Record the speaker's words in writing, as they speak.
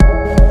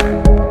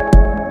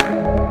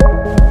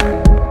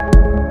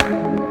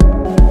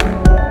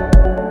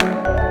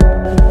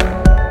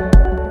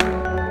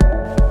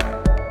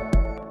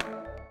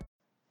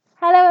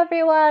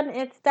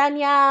It's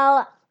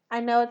Danielle. I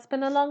know it's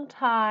been a long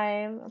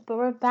time, but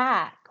we're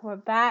back. We're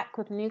back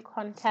with new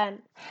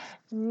content.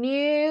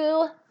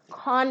 New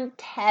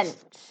content.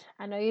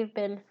 I know you've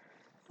been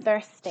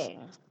thirsting.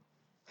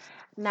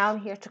 Now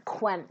I'm here to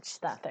quench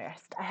that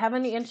thirst. I have a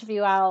new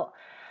interview out,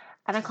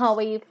 and I can't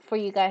wait for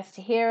you guys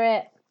to hear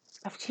it.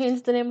 I've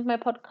changed the name of my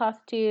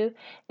podcast too.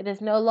 It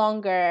is no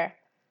longer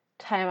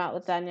Time Out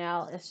with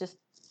Danielle. It's just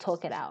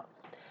Talk It Out.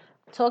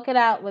 Talk It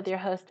Out with your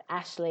host,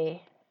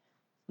 Ashley.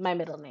 My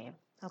middle name.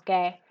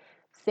 Okay?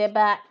 Sit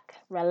back,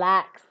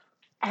 relax,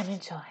 and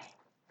enjoy.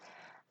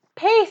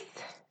 Peace.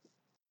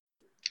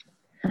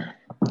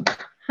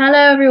 Hello,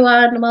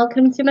 everyone.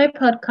 Welcome to my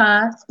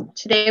podcast.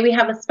 Today we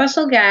have a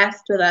special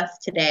guest with us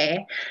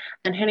today,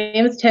 and her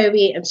name is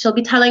Toby, and she'll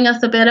be telling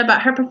us a bit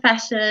about her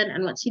profession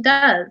and what she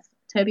does.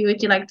 Toby,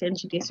 would you like to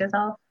introduce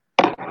yourself?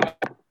 Hi,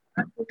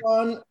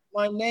 everyone.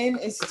 My name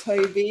is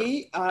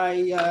Toby.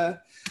 I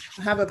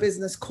have a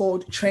business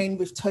called Train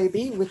with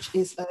Toby, which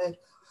is an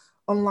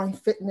online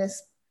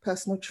fitness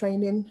personal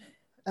training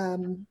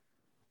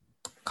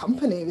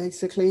company,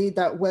 basically,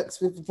 that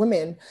works with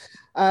women.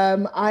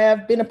 I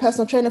have been a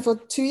personal trainer for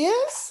 2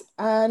 years,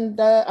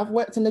 and I've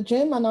worked in the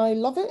gym, and I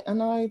love it,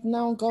 and I've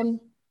now gone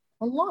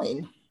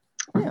online.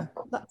 Yeah,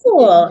 that's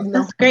cool.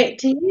 That's great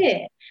to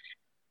hear.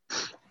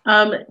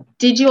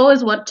 Did you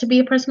always want to be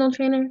a personal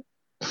trainer?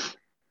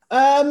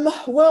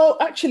 Well,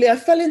 actually, I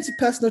fell into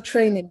personal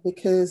training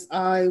because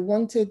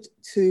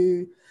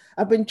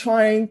I've been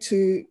trying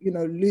to,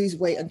 lose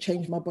weight and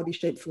change my body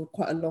shape for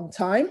quite a long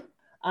time.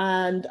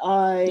 And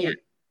I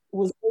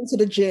was going to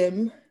the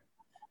gym,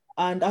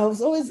 and I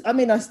was always,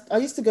 I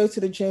used to go to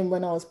the gym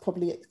when I was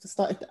probably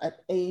started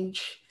at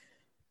age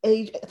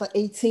like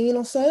 18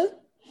 or so.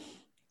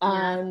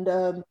 And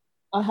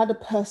I had a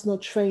personal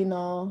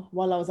trainer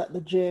while I was at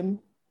the gym,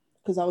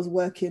 because I was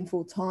working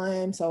full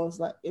time. So I was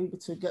like able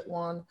to get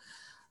one.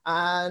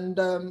 And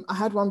I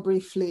had one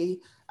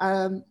briefly.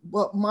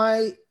 But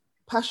my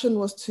passion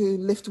was to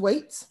lift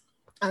weights.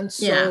 And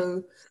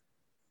so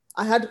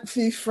I had a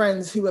few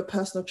friends who were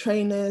personal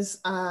trainers,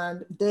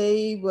 and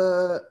they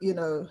were,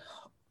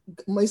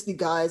 mostly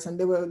guys, and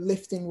they were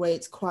lifting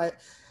weights quite,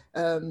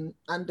 and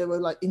they were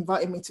like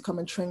inviting me to come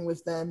and train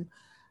with them.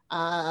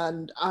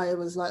 And I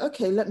was like,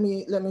 okay, let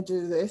me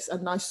do this.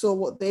 And I saw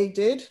what they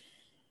did,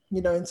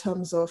 in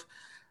terms of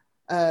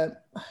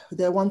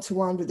their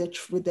one-to-one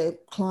with their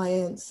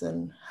clients,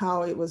 and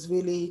how it was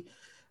really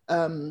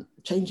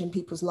changing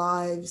people's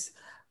lives.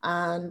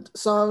 And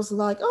so I was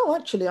like, oh,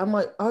 actually, I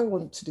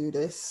want to do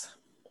this.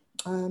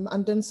 And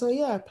then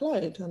I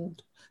applied. And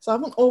so I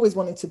haven't always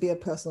wanted to be a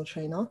personal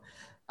trainer.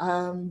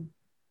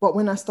 But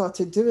when I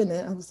started doing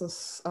it,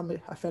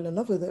 I fell in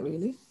love with it,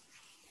 really.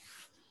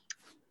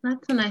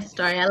 That's a nice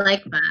story. I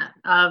like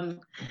that.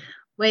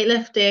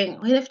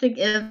 Weightlifting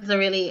is a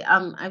really,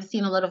 I've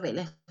seen a lot of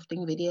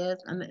weightlifting videos,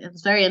 and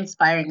it's very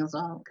inspiring as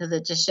well, because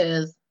it just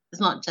shows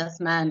it's not just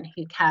men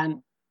who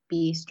can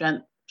be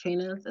strength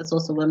trainers, it's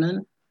also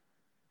women.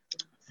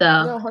 So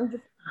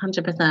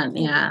 100%,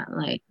 yeah.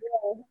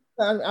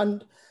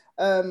 And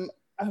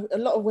a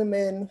lot of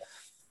women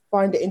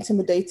find it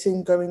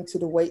intimidating going to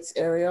the weights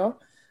area.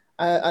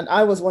 And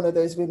I was one of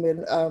those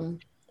women,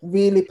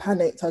 really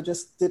panicked. I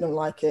just didn't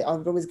like it. I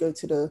would always go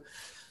to the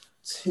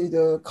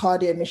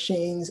cardio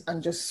machines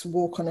and just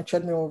walk on a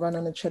treadmill or run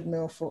on a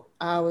treadmill for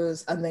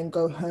hours and then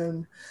go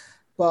home.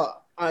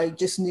 But I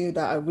just knew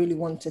that I really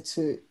wanted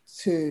to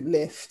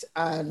lift.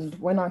 And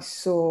when I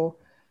saw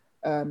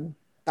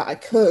that I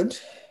could,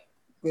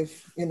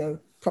 with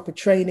proper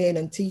training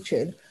and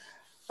teaching,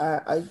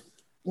 I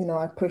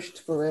pushed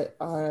for it.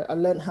 I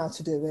learned how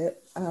to do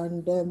it,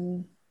 and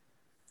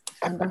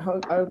I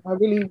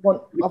really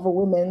want other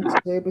women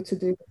to be able to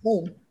do the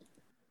same.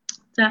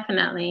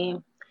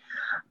 Definitely.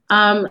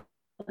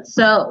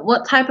 So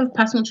what type of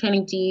personal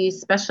training do you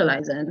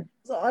specialize in?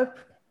 So I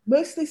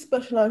mostly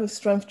specialize with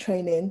strength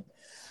training.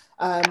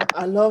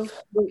 I love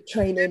weight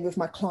training with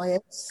my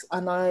clients,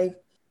 and I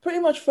pretty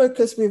much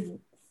focus with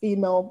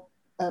female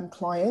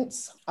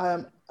clients.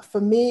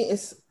 For me,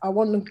 I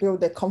want to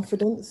build their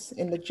confidence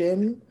in the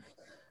gym.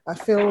 I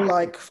feel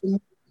like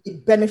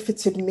it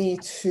benefited me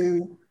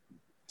to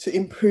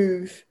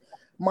improve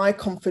my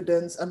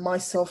confidence and my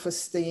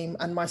self-esteem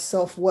and my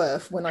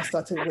self-worth when I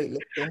started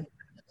weightlifting.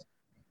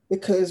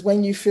 Because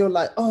when you feel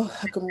like, oh,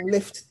 I can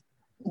lift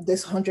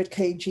this 100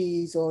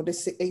 kgs or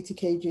this 80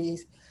 kgs,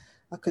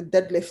 I could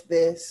deadlift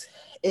this,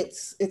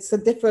 it's a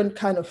different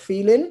kind of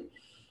feeling.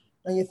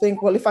 And you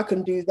think, well, if I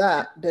can do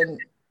that, then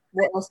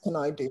what else can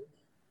I do?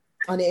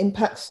 And it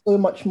impacts so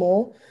much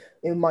more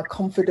in my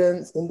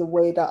confidence, in the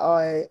way that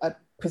I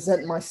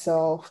present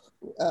myself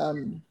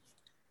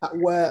at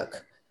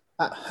work,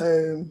 at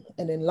home,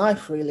 and in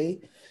life,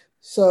 really.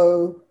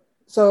 So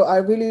I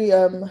really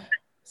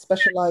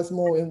specialize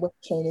more in weight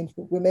training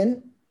for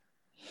women.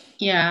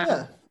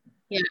 Yeah.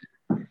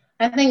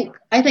 I think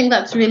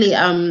that's really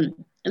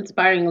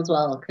inspiring as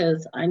well,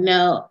 because I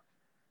know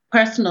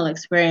personal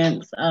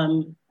experience.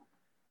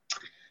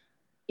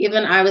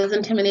 Even I was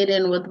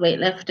intimidated with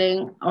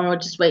weightlifting or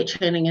just weight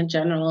training in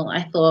general.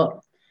 I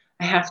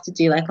I have to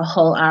do like a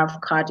whole hour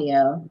of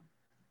cardio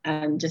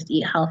and just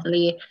eat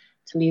healthily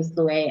to lose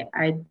the weight.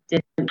 I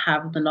didn't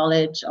have the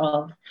knowledge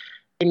of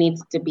it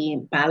needs to be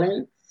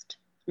balanced,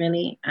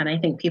 really. And I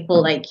think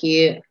people like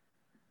you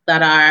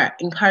that are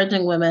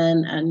encouraging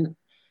women and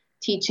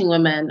teaching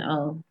women,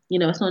 oh, you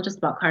know, it's not just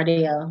about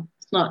cardio.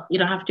 It's not, you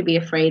don't have to be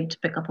afraid to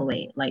pick up a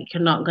weight. Like,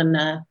 you're not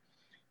gonna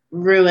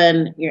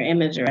ruin your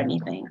image or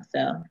anything.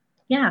 So,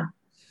 yeah.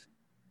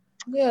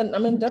 Yeah, I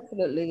mean,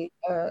 definitely.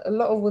 A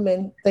lot of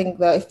women think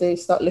that if they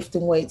start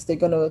lifting weights, they're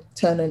gonna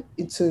turn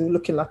into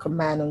looking like a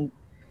man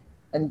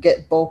and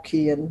get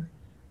bulky and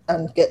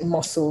get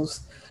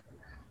muscles.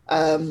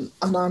 And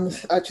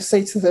I just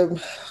say to them,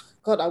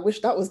 God, I wish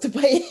that was the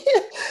way.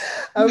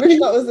 I wish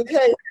that was the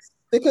case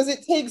because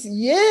it takes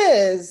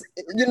years.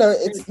 You know,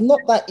 it's not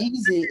that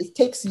easy. It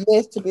takes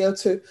years to be able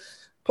to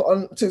put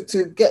on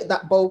to get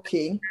that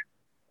bulky,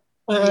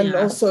 and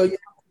also you have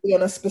to be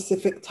on a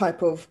specific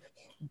type of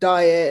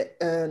diet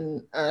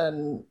and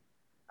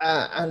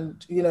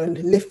you know,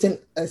 lifting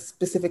a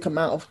specific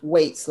amount of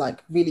weights,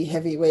 like really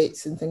heavy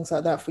weights and things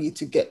like that, for you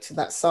to get to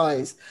that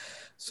size.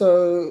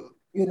 So,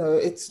 you know,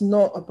 it's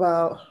not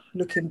about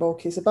looking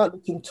bulky, it's about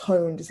looking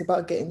toned, it's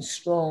about getting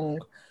strong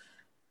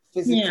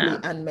physically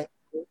and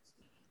mentally.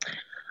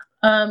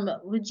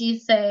 Would you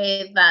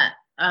say that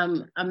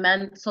a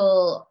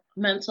mental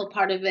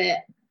part of it,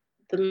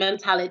 the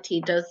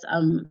mentality does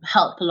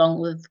help along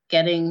with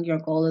getting your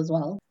goal as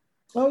well?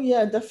 Oh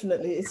yeah,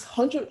 definitely. It's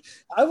 100.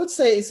 I would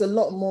say it's a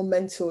lot more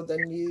mental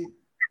than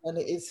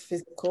it is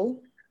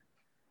physical.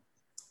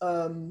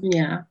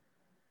 When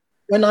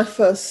I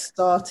first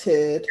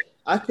started,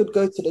 I could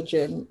go to the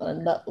gym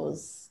and that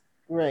was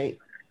great.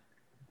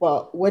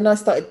 But when I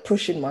started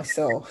pushing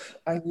myself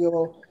and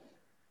you're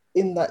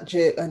in that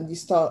gym and you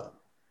start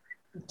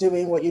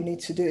doing what you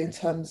need to do in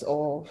terms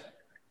of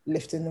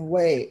lifting the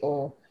weight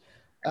or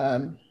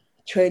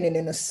training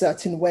in a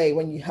certain way,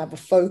 when you have a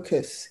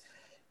focus,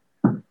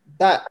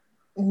 that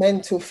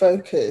mental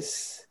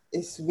focus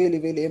is really,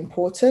 really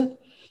important,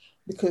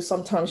 because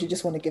sometimes you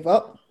just want to give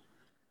up.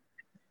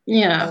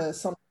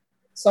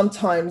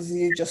 Sometimes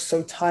you're just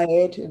so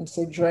tired and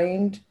so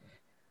drained.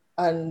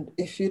 And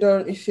if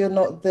you're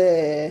not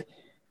there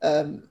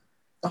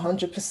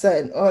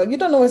 100%, or you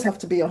don't always have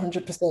to be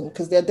 100%,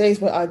 because there are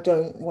days where I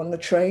don't want to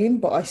train,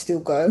 but I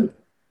still go.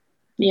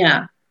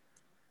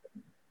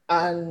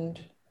 And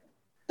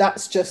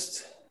that's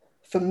just,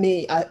 for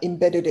me, I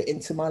embedded it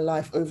into my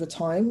life over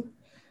time.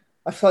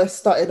 I first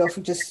started off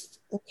with just,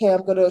 okay,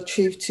 I'm going to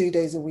achieve 2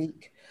 days a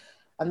week.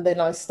 And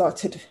then I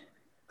started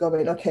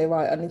going, okay,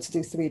 right, I need to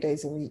do 3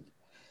 days a week.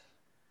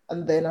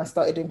 And then I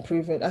started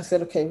improving. I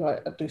said, okay, right,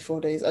 I'll do 4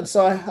 days. And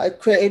so I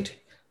created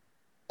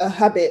a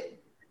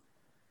habit,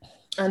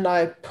 and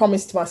I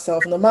promised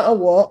myself, no matter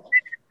what,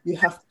 you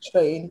have to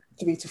train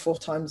 3 to 4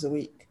 times a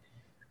week.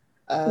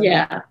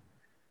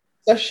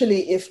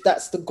 Especially if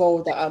that's the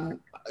goal that I'm,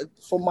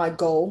 for my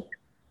goal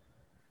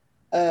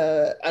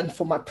and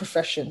for my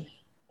profession.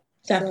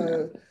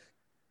 Definitely. So,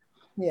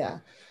 yeah.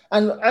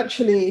 And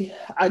actually,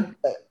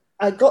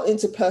 I got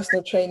into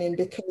personal training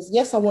because,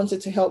 yes, I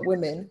wanted to help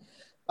women.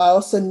 I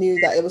also knew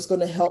that it was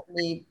going to help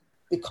me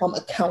become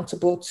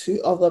accountable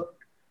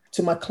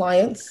to my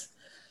clients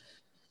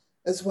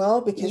as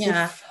well. Because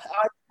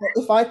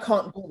if I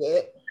can't do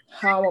it,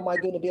 how am I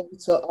going to be able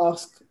to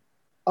ask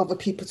other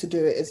people to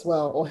do it as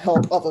well, or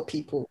help other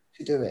people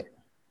to do it?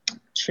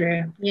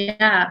 True.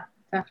 Yeah,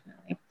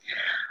 definitely.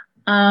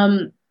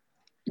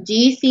 Do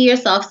you see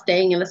yourself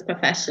staying in this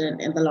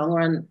profession in the long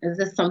run? Is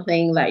this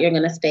something that you're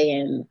going to stay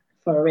in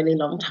for a really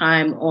long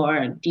time,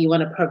 or do you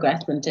want to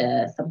progress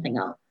into something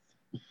else?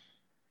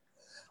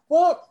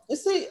 Well, you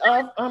see,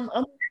 I'm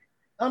a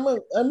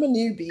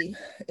newbie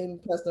in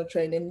personal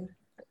training.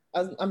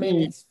 I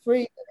mean, it's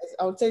free.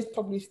 I would say it's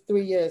probably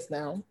 3 years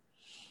now,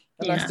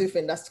 and I still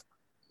think that's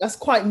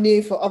quite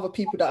new for other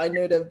people that I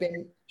know that have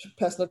been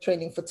personal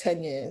training for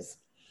 10 years.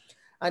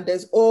 And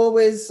there's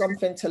always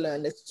something to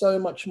learn. There's so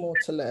much more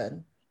to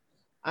learn.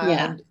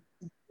 And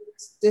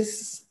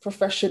this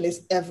profession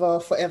is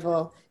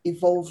forever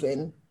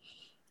evolving.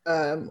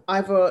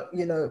 Either,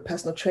 you know,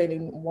 personal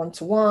training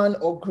one-to-one,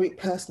 or group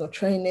personal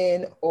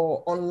training,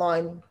 or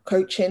online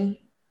coaching.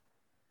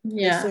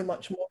 There's so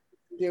much more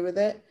to do with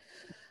it.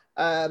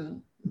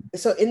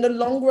 So in the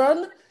long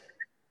run,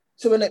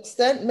 to an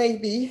extent,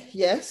 maybe,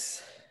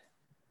 yes.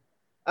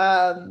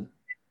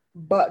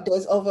 But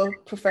there's other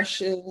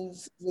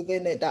professions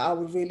within it that I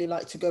would really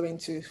like to go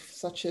into,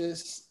 such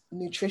as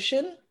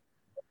nutrition.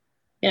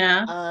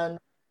 And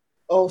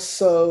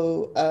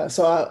also,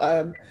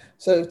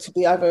 so to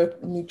be either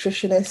a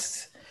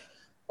nutritionist,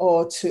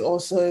 or to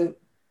also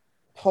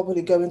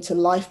probably go into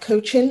life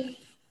coaching.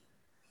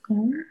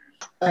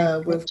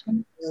 Life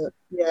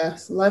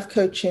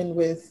coaching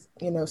with,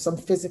 you know, some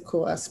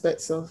physical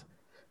aspects of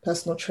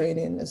personal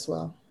training as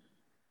well.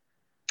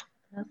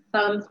 That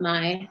sounds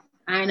nice.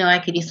 I know I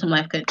could use some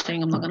life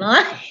coaching, I'm not gonna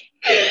lie.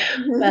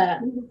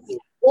 But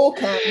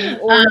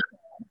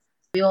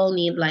we all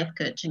need life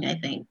coaching, I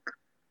think.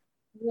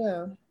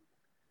 Yeah.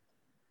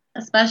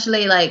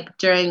 especially like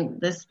during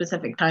this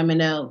specific time. I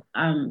know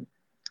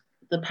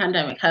the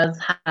pandemic has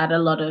had a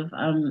lot of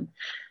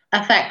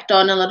effect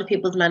on a lot of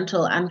people's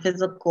mental and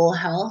physical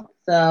health.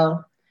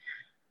 So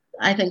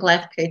I think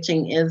life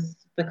coaching is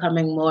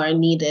becoming more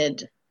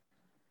needed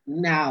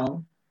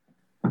now.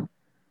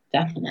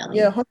 Definitely.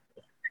 Yeah,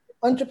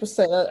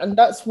 100%. And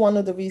that's one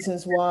of the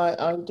reasons why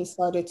I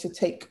decided to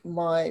take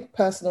my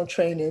personal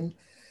training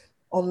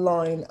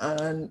online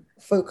and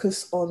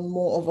focus on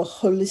more of a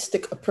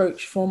holistic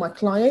approach for my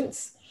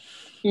clients.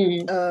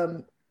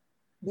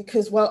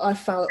 Because what I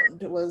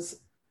found was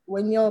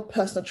when you're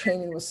personal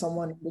training with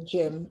someone in the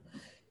gym,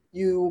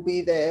 you will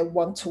be there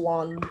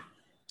one-to-one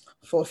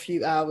for a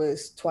few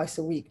hours, twice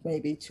a week,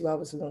 maybe 2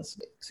 hours,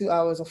 2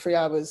 hours or 3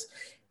 hours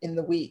in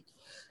the week.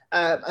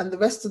 And the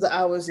rest of the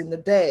hours in the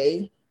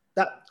day,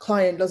 that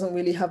client doesn't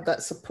really have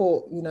that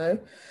support, you know.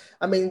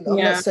 I mean, I'm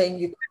not saying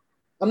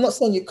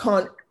you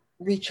can't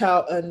reach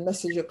out and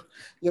message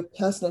your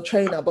personal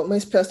trainer, but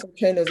most personal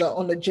trainers are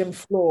on the gym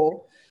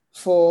floor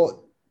for,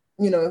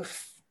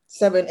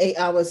 7-8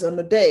 hours on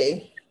a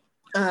day.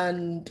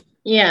 And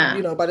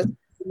by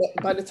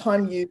the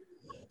time you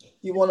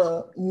want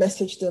to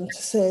message them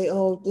to say,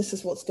 oh, this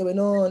is what's going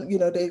on,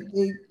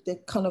 they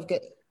kind of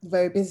get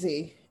very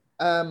busy,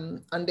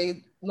 and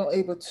they're not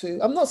able to.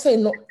 I'm not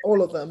saying not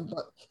all of them,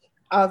 but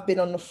I've been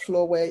on the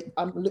floor where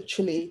I'm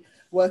literally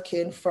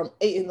working from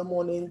 8 in the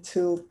morning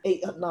till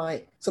 8 at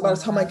night. So by the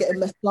time I get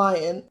a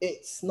client,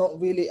 it's not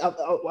really,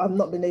 I've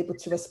not been able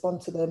to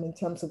respond to them in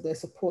terms of their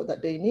support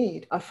that they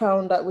need. I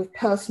found that with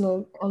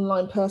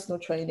online personal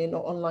training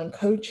or online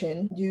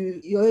coaching,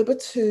 you're able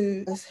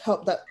to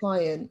help that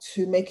client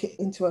to make it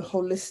into a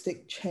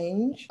holistic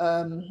change.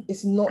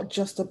 It's not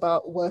just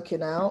about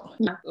working out.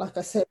 Like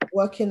I said,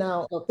 working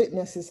out or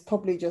fitness is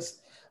probably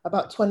just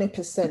about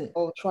 20%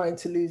 of trying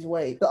to lose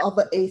weight. The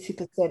other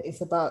 80%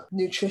 is about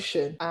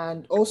nutrition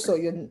and also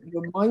your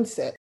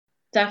mindset.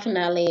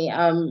 Definitely.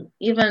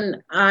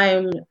 Even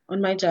I'm on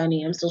my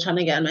journey, I'm still trying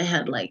to get in my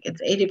head, like it's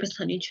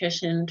 80%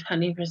 nutrition,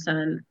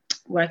 20%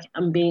 work.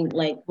 I'm being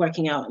like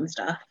working out and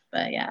stuff.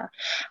 But yeah.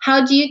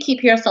 How do you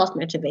keep yourself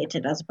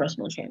motivated as a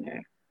personal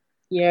trainer?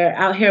 You're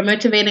out here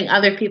motivating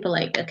other people,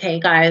 like, okay,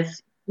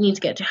 guys, need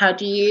to get to. How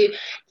do you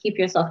keep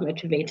yourself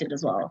motivated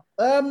as well?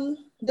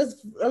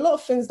 There's a lot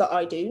of things that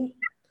I do.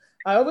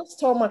 I always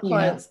tell my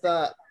clients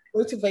that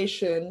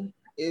motivation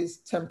is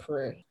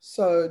temporary.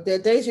 So there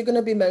are days you're going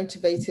to be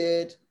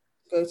motivated,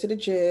 go to the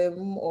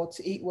gym or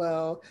to eat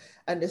well.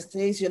 And there's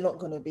days you're not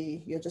going to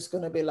be. You're just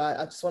going to be like,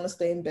 I just want to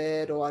stay in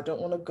bed, or I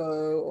don't want to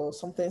go, or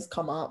something's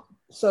come up.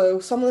 So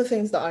some of the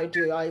things that I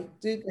do,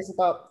 there's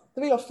about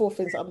 3 or 4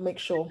 things I make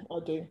sure I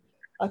do.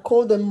 I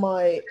call them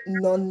my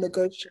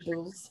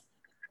non-negotiables.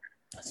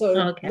 So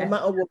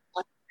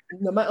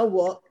no matter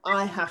what,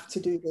 I have to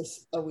do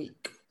this a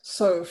week.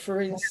 So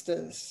for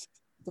instance,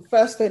 the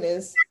first thing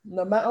is,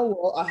 no matter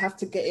what, I have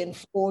to get in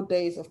 4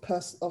 days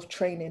of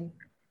training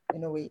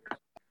in a week.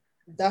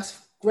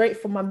 That's great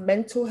for my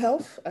mental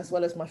health as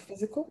well as my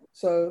physical.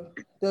 So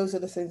those are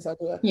the things I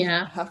do.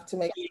 I have to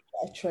make sure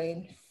I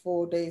train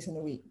 4 days in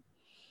a week.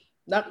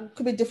 That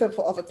could be different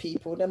for other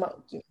people. They might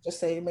just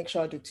say, make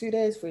sure I do 2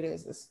 days, 3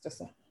 days. It's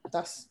just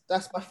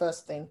that's my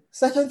first thing.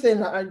 Second thing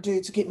that I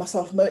do to keep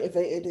myself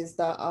motivated is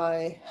that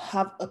I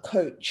have a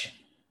coach.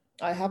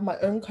 I have my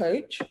own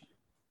coach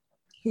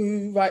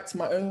who writes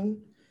my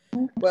own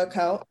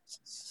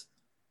workouts,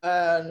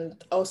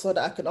 and also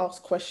that I can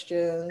ask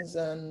questions,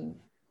 and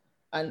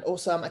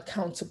also I'm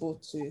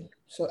accountable to.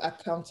 So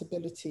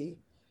accountability,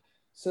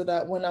 so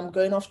that when I'm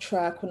going off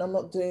track, when I'm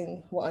not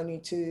doing what I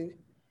need to,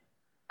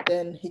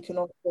 then he can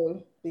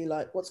also be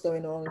like, what's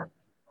going on?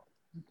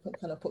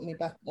 Kind of put me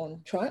back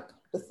on track.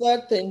 The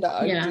third thing that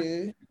I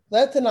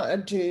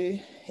do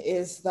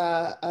is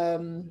that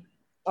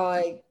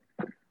I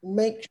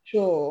make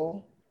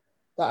sure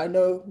that I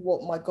know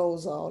what my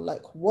goals are.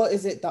 Like, what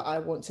is it that I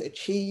want to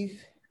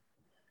achieve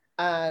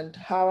and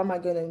how am I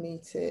going to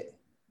meet it?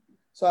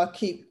 So I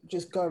keep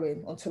just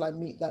going until I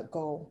meet that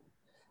goal.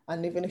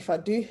 And even if I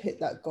do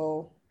hit that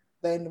goal,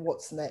 then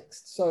what's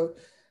next? So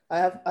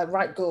I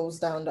write goals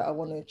down that I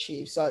want to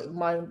achieve. So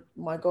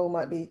my goal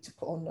might be to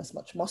put on as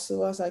much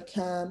muscle as I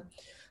can,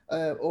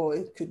 or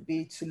it could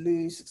be to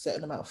lose a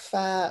certain amount of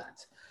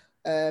fat.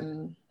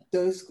 And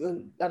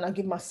I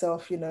give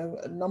myself,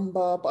 a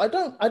number, but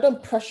I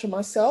don't pressure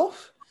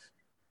myself,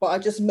 but I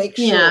just make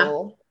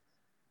sure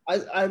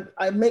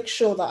I make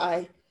sure that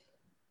I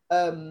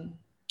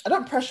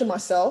don't pressure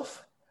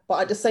myself,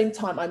 but at the same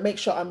time, I make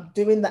sure I'm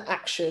doing the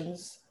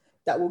actions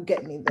that will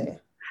get me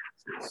there.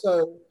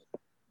 So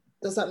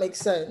does that make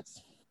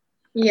sense?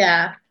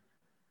 Yeah.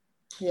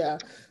 Yeah.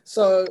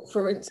 So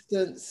for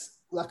instance,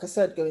 like I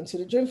said, going to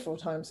the gym 4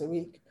 times a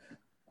week,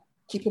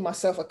 keeping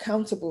myself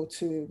accountable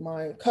to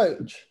my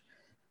coach,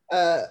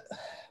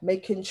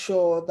 making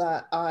sure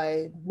that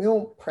I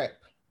meal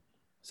prep.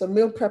 So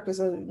meal prep is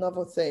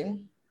another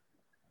thing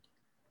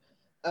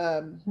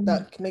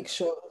that makes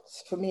sure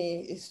for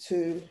me is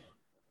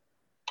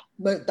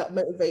that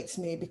motivates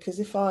me, because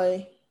if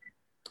I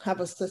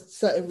have a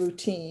certain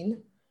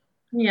routine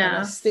and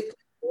I stick to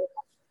it,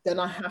 then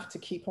I have to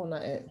keep on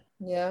at it.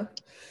 Yeah.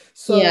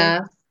 So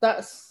Yeah.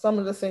 that's some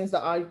of the things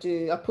that I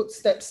do. I put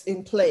steps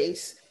in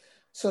place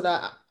so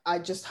that I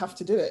just have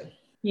to do it.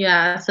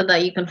 Yeah, so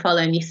that you can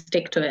follow and you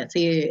stick to it. So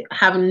you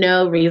have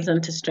no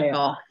reason to stray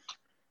off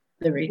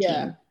the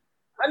routine.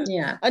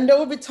 Yeah. And there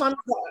will be times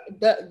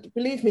that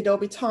believe me, there'll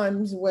be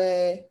times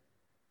where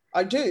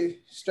I do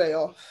stray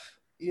off,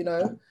 you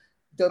know.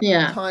 There'll be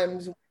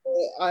times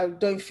where I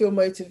don't feel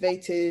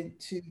motivated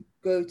to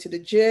go to the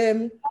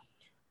gym,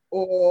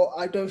 or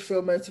I don't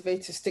feel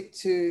motivated to stick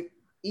to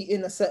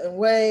eating a certain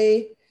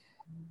way.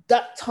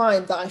 That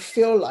time that I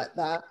feel like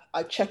that,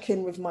 I check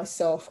in with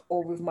myself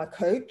or with my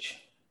coach.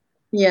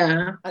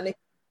 Yeah. And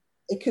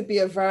it could be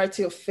a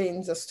variety of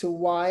things as to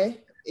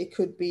why. It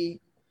could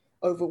be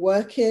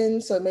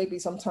overworking. So maybe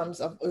sometimes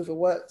I've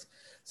overworked.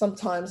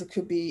 Sometimes it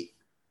could be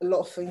a lot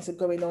of things are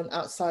going on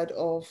outside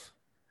of,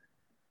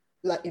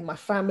 like, in my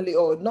family,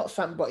 or not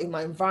family, but in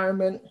my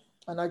environment.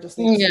 And I just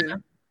need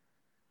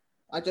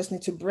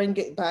to bring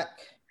it back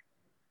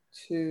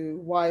to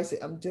why is it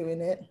I'm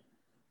doing it.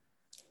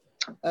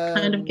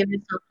 Kind of give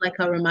yourself like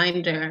a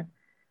reminder.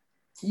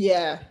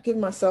 Yeah, give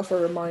myself a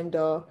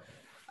reminder,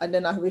 and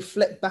then I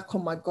reflect back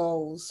on my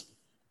goals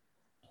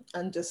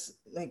and just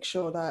make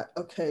sure that,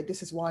 okay,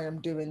 this is why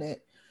I'm doing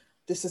it.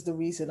 This is the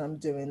reason I'm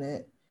doing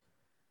it.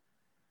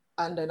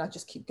 And then I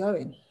just keep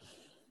going.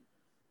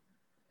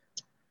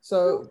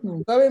 So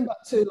going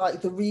back to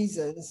like the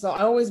reasons, so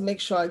I always make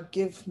sure I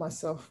give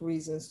myself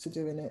reasons to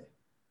doing it.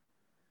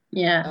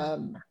 Yeah.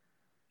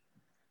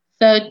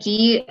 So do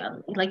you,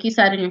 like you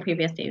said in your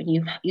previous statement,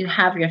 you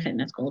have your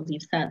fitness goals,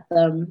 you've set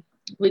them.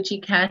 Would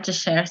you care to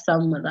share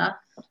some with us?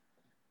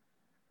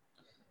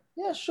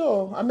 Yeah,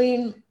 sure. I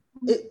mean,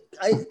 it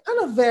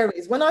kind of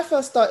varies. When I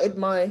first started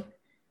my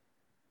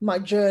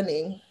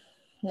journey,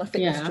 my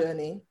fitness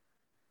journey,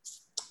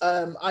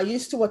 I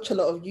used to watch a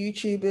lot of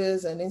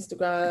YouTubers and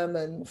Instagram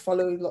and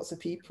follow lots of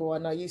people,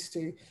 and I used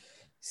to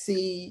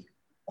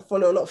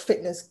follow a lot of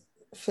fitness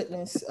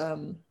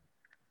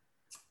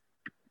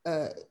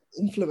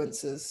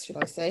influencers, should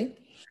I say.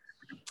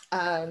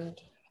 And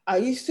I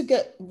used to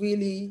get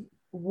really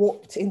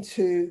warped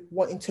into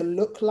wanting to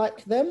look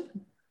like them.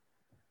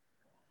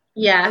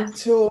 Yeah.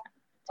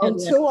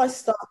 Until I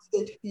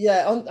started,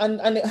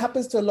 and it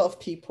happens to a lot of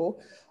people,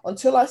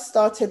 until I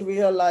started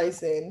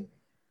realizing,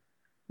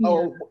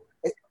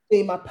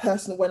 especially my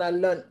personal, when I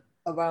learned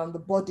around the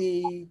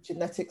body,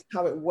 genetics,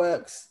 how it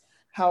works,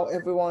 how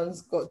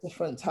everyone's got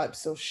different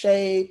types of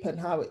shape and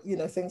how it,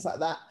 things like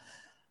that,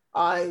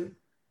 I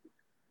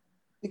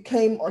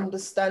became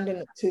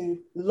understanding to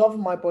love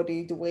my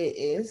body the way it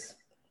is.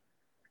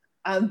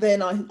 And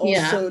then I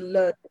also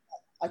learned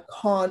I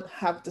can't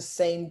have the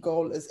same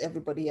goal as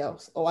everybody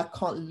else, or I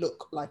can't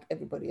look like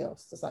everybody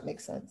else. Does that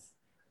make sense?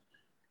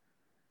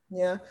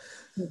 Yeah.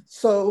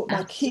 So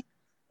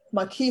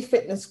my key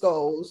fitness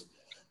goals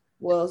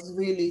was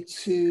really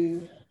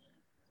to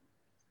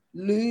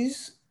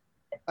lose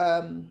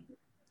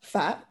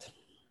fat,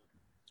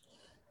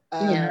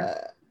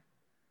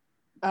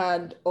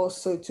 and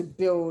also to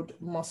build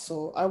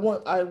muscle. I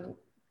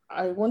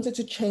wanted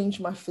to change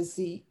my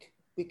physique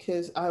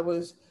because I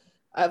wasn't,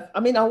 at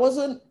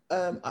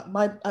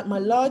my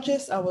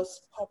largest, I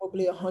was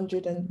probably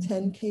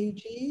 110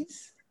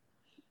 kgs.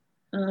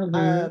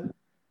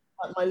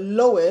 At my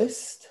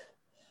lowest,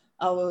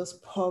 I was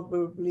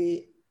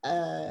probably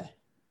about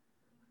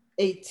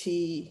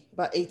 80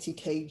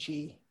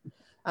 kg.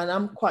 And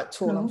I'm quite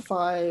tall. I'm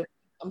 5'8",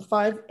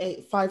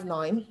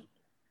 5'9".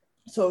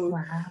 So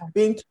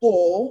being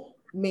tall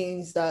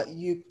means that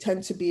you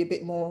tend to be a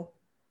bit more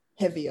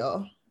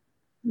heavier.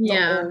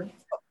 Yeah.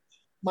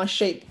 My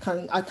shape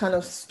I kind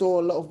of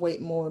store a lot of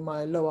weight more in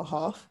my lower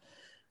half.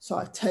 So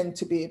I tend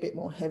to be a bit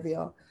more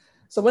heavier.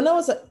 So when I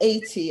was at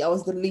 80, I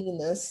was the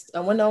leanest.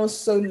 And when I was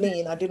so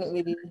lean, I didn't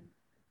really,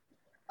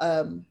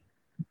 I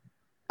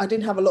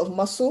didn't have a lot of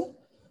muscle.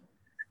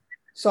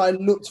 So I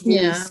looked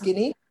really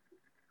skinny.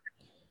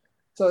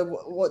 So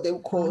what they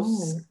would call,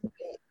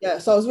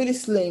 so I was really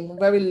slim,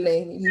 very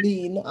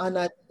lean.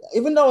 And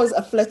even though I was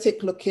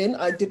athletic looking,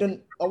 I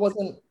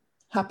wasn't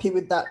happy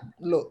with that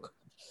look.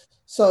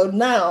 So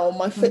now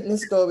my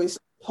fitness goal is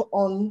to put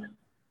on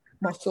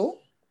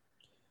muscle,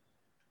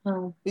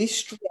 be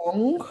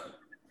strong,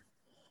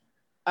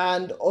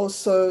 and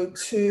also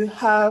to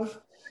have,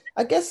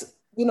 I guess,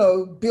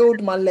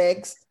 build my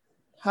legs,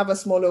 have a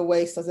smaller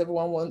waist as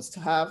everyone wants to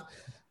have,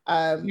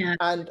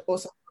 and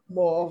also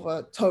more of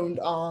a toned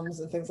arms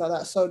and things like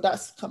that. So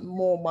that's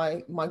more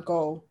my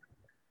goal.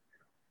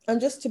 And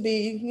just to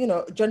be,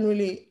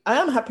 generally, I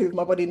am happy with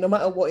my body no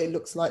matter what it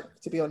looks like,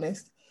 to be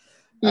honest.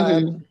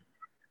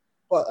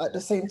 But at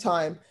the same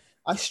time,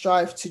 I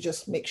strive to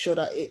just make sure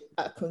that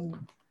I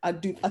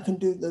can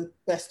do the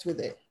best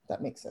with it. If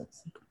that makes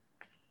sense.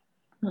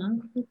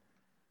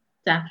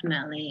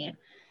 Definitely.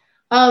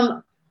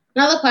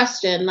 Another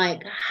question,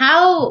 like,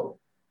 how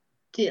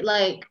do,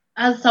 like,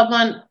 as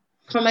someone,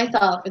 for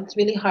myself, it's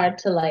really hard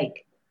to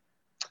like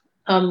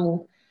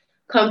come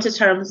to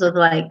terms with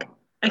like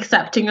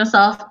accepting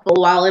yourself but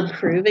while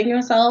improving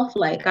yourself.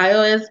 Like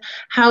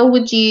how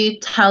would you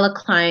tell a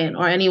client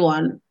or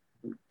anyone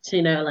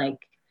to,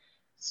 like,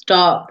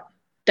 stop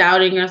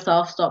doubting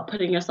yourself, stop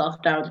putting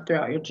yourself down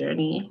throughout your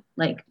journey?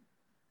 Like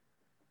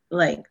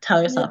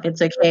tell yourself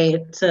it's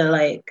okay to,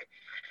 like,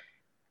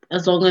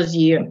 as long as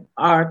you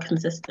are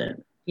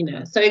consistent,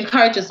 so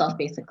encourage yourself.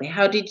 Basically,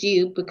 how did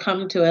you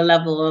become to a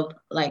level of,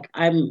 like,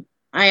 I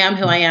am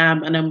who I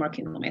am and I'm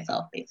working on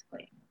myself,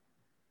 basically?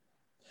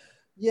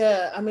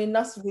 Yeah, I mean,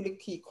 that's a really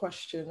key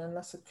question, and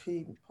that's a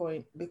key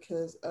point,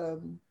 because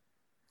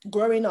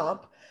growing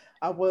up,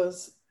 I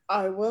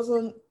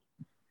wasn't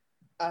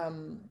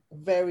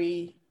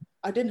very,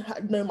 I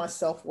didn't know my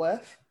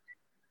self-worth.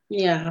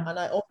 Yeah. And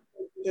I also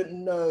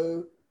didn't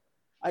know,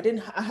 I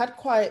had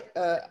quite,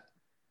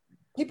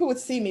 people would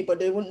see me, but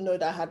they wouldn't know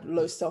that I had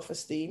low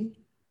self-esteem.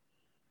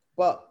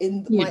 But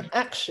in my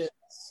actions,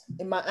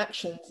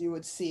 you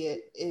would see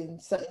it in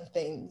certain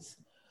things.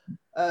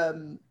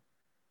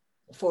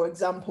 For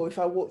example, if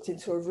I walked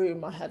into a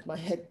room, I had my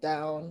head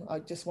down, I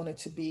just wanted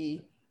to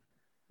be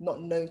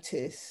not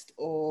noticed,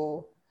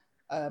 or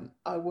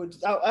I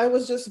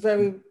was just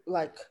very,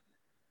 like,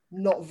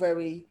 not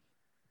very,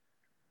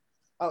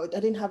 I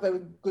didn't have very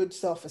good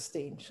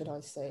self-esteem, should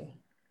I say.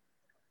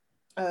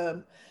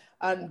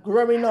 And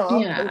growing up,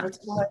 over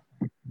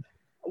time,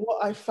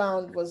 what I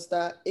found was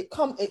that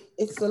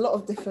it's a lot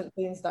of different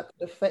things that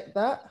could affect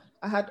that.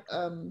 I had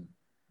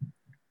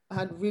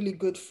really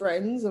good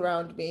friends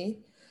around me.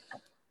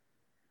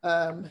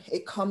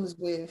 It comes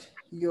with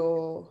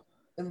your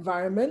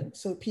environment,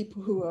 so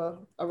people who are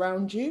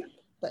around you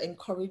that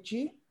encourage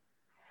you.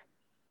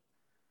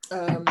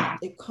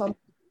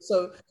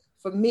 So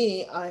for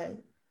me,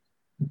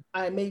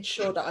 I made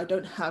sure that I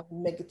don't have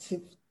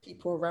negative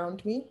people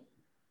around me,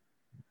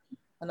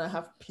 and I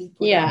have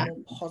people that are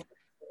more positive.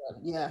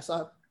 Yeah,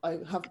 so I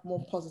have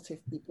more positive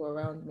people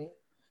around me.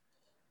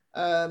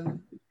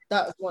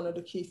 That's one of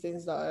the key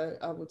things that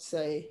I would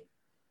say.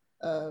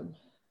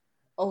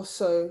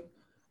 Also,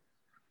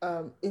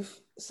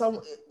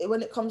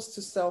 when it comes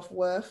to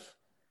self-worth,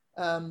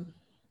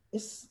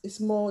 it's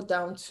more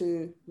down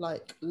to,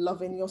 like,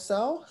 loving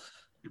yourself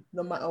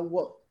no matter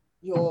what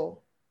your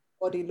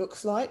body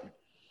looks like,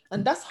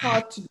 and that's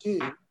hard to do.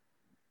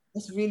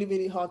 It's really,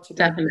 really hard to do.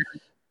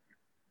 Definitely.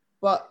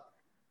 But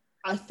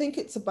I think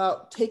it's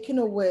about taking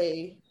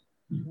away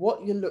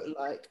what you look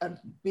like and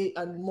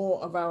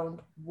more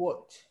around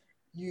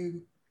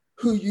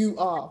who you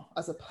are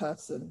as a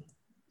person,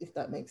 if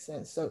that makes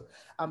sense. So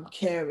I'm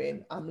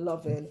caring, I'm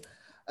loving,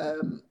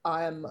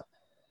 I'm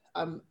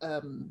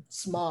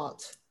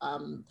smart,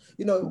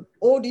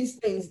 all these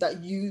things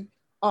that you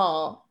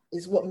are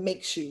is what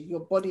makes you.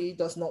 Your body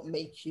does not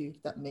make you.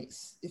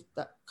 If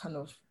that kind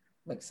of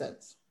makes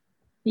sense.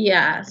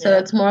 Yeah, so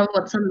it's more of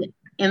what's on the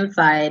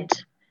inside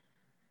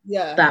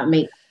that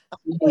makes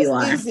who you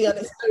are. Easy, and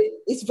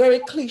it's very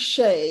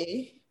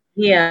cliche.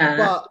 Yeah.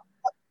 But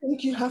I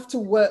think you have to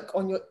work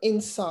on your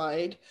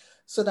inside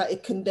so that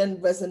it can then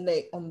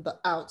resonate on the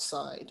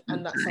outside.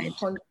 And that's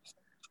 100%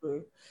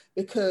 true.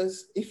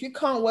 Because if you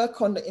can't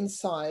work on the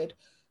inside,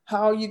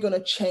 how are you going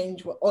to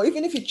change or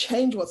even if you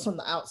change what's on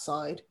the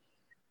outside,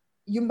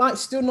 you might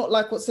still not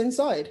like what's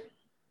inside.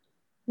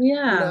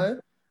 Yeah.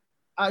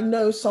 I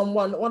know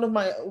one of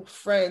my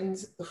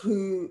friends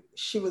who,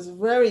 she was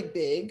very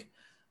big,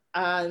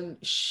 and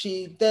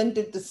she then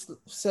did this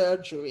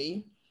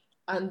surgery.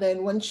 And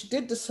then when she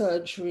did the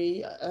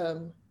surgery,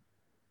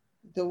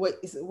 the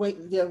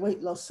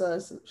weight loss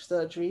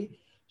surgery,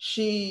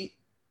 she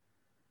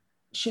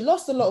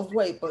lost a lot of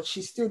weight, but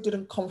she still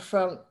didn't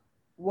confront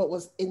what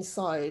was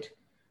inside.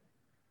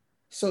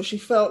 So she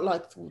felt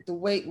like the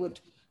weight would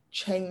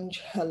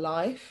change her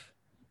life.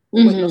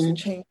 The weight loss would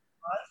change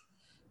her life,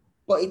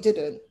 but it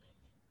didn't,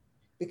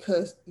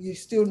 because you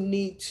still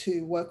need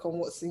to work on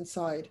what's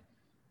inside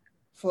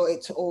for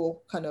it to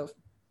all kind of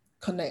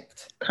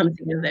connect. Come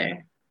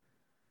together.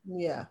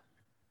 Yeah.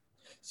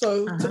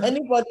 So to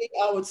anybody,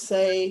 I would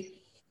say,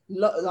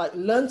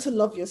 learn to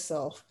love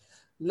yourself.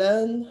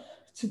 Learn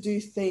to do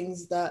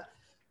things that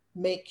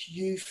make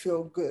you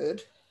feel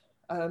good.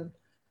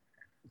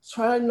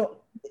 Try not,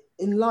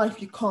 in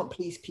life, you can't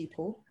please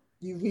people.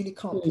 You really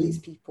can't please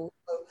people.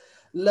 So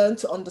learn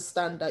to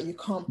understand that you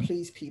can't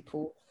please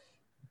people.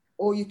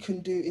 All you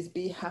can do is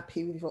be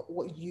happy with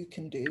what you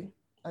can do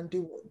and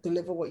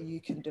deliver what you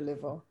can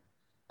deliver.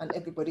 And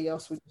everybody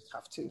else would just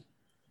have to,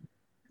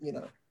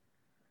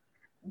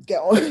 get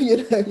on,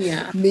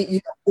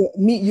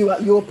 meet you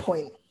at your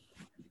point.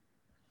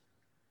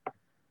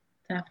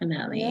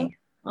 Definitely. Yeah.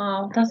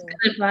 Oh, that's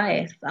good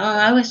advice. Oh,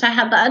 I wish I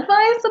had that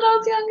advice when I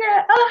was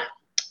younger. Oh,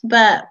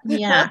 but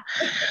yeah.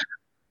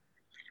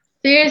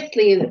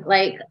 Seriously,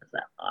 like,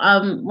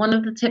 one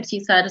of the tips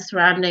you said is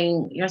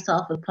surrounding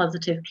yourself with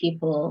positive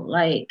people.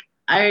 Like,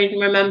 I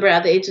remember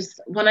at the age of,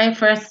 when I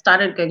first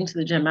started going to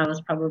the gym, I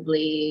was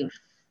probably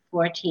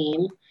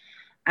 14.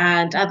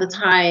 And at the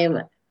time,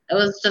 it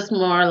was just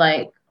more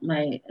like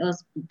it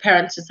was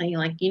parents just saying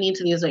like, you need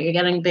to lose weight, you're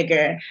getting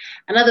bigger.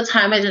 And at the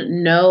time I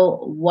didn't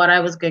know what I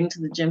was going to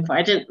the gym for.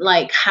 I didn't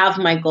like have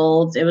my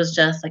goals. It was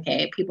just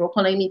okay, people are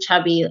calling me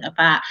chubby,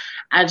 fat,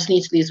 I just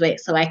need to lose weight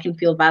so I can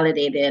feel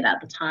validated at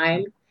the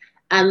time.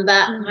 And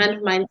that kind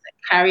of mindset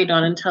carried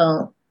on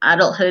until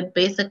adulthood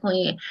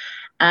basically.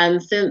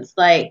 And since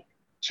like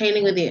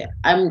training with you,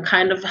 I'm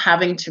kind of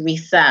having to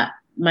reset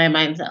my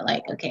mindset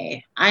like,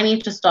 okay, I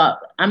need to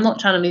stop. I'm not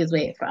trying to lose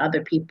weight for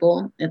other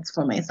people, it's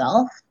for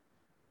myself.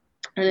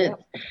 And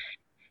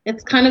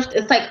it's kind of,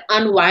 it's like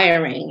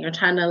unwiring. You're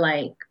trying to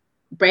like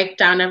break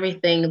down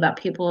everything that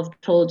people have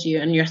told you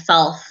and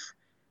yourself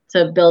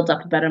to build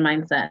up a better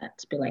mindset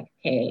to be like,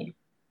 hey,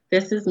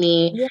 this is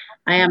me. Yeah.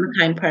 I am a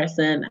kind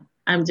person.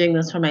 I'm doing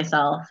this for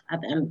myself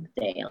at the end of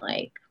the day.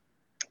 Like,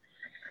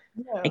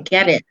 I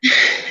get it.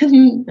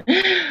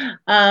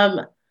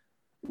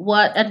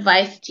 What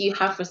advice do you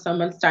have for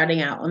someone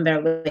starting out on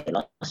their weight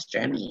loss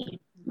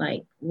journey?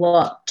 Like,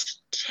 what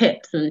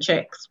tips and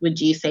tricks would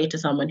you say to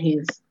someone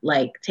who's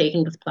like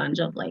taking this plunge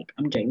of like,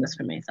 I'm doing this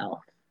for myself,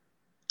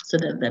 so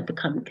that they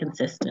become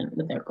consistent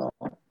with their goal?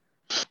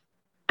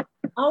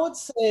 I would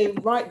say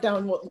write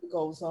down what the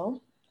goals are,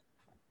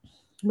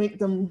 make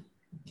them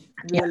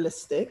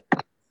realistic,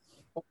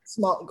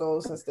 smart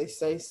goals, as they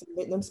say. So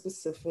make them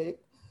specific,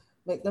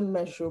 make them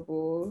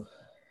measurable,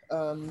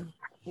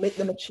 make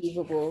them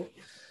achievable,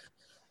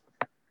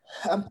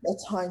 and a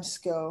time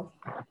scale.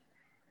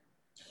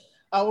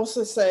 I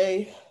also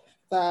say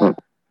that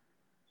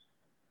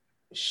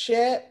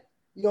share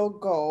your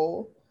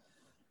goal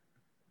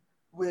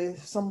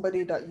with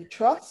somebody that you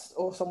trust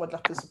or someone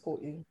that can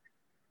support you.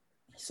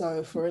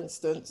 So, for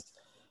instance,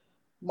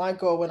 my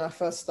goal when I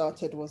first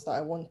started was that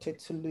I wanted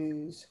to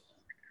lose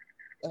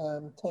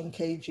 10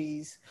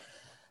 kgs,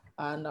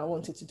 and I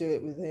wanted to do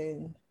it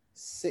within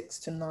 6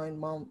 to 9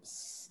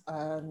 months.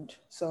 And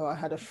so I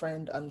had a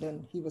friend, and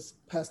then he was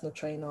a personal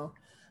trainer,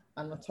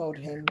 and I told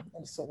him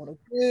that's what I want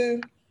to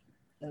do,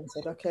 and he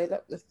said, okay,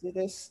 let's do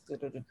this.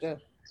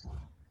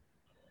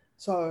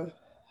 So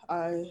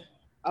I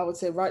would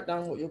say write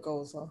down what your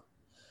goals are.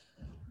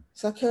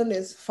 Second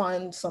is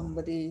find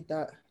somebody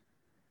that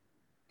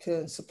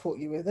can support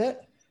you with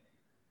it.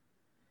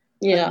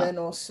 Yeah. And then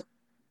also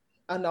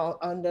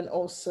and then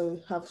also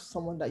have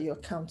someone that you're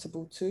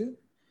accountable to.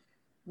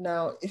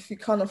 Now, if you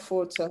can't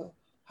afford to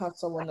have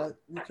someone that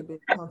you can be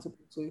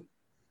accountable to,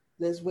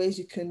 there's ways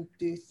you can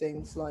do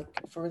things. Like,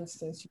 for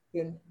instance, you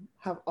can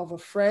have other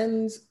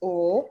friends,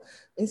 or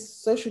in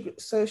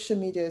social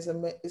media is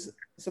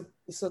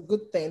a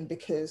good thing,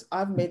 because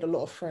I've made a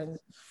lot of friends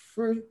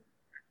through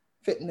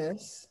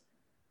fitness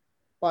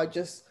by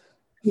just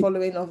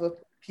following other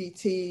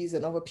PTs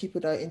and other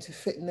people that are into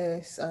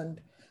fitness,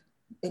 and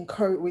we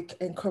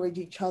encourage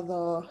each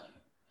other,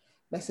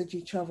 message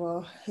each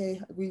other.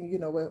 Hey,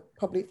 we're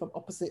probably from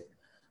opposite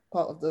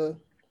part of the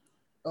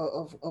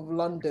of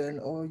London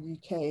or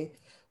UK,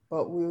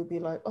 but we'll be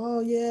like,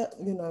 oh yeah,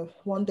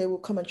 one day we'll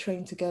come and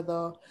train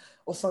together,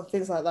 or some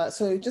things like that.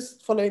 So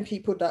just following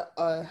people that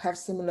have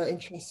similar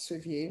interests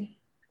with you,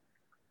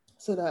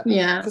 so that,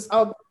 because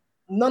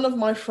none of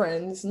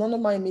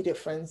my immediate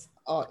friends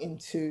are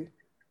into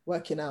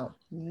working out.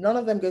 None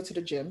of them go to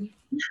the gym.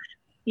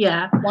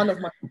 Yeah. One of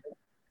my friends,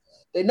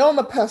 they know I'm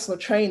a personal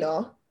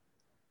trainer.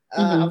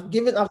 I've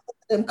given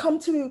them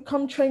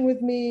come train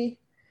with me.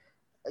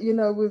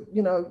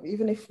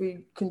 Even if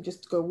we can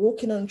just go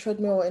walking on a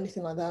treadmill or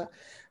anything like that,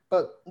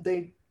 but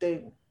they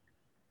don't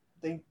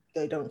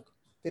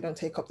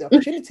take up the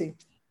opportunity.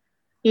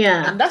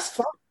 Yeah. And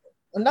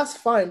that's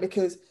fine,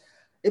 because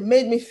it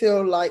made me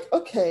feel like,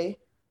 okay,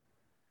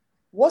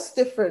 what's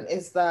different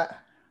is that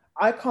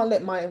I can't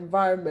let my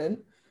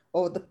environment,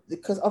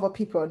 because other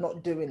people are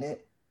not doing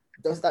it,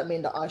 does that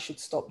mean that I should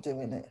stop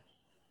doing it?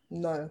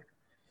 No.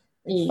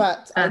 In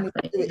fact, I need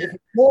to do it even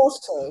more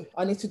so.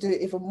 I need to do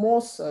it even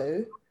more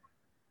so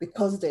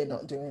because they're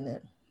not doing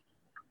it.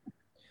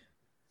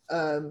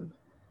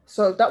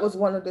 So that was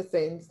one of the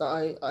things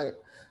that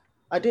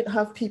I didn't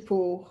have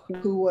people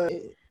who were,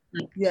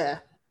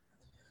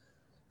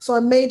 So I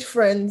made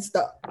friends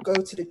that go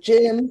to the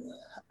gym.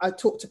 I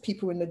talk to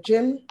people in the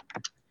gym.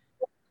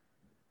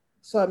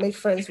 So I made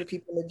friends with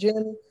people in the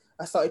gym.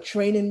 I started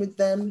training with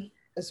them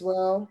as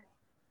well.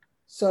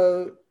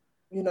 So,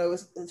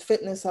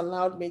 fitness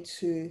allowed me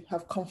to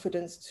have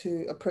confidence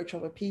to approach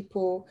other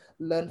people,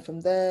 learn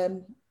from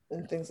them,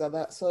 and things like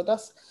that. So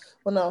that's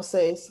when I'll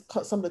say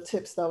some of the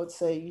tips that I would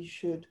say you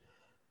should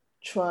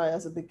try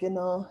as a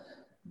beginner.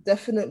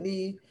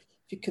 Definitely,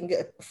 if you can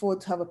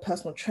afford to have a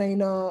personal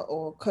trainer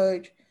or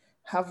coach,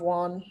 have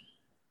one,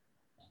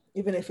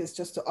 even if it's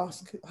just to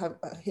have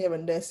here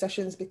and there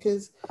sessions,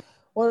 because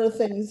one of the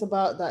things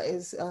about that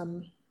is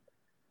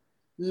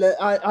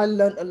I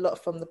learned a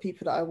lot from the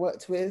people that I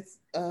worked with,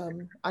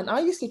 and I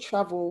used to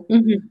travel.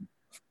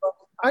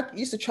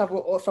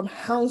 From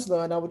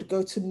Hounslow, and I would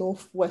go to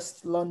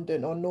Northwest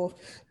London, or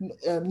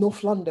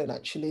North London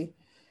actually,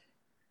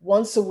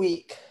 once a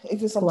week,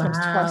 even sometimes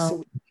twice a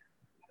week.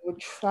 I would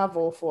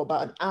travel for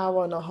about an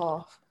hour and a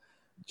half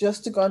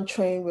just to go and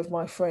train with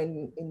my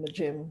friend in the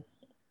gym.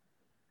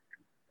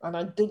 And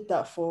I did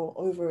that for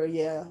over a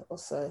year or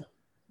so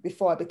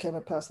before I became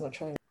a personal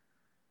trainer.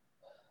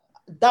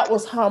 That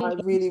was how I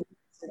really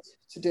wanted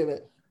to do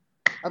it.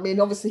 I mean,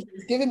 obviously, he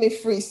was giving me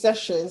free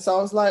sessions. So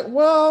I was like,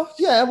 well,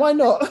 yeah, why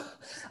not?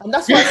 And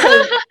that's why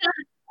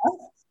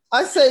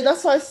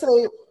that's why I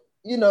say,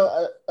 you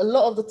know, a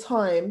lot of the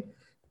time,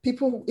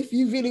 people, if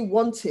you really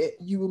want it,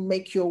 you will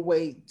make your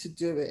way to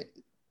do it.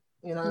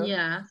 You know,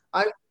 Yeah.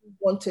 I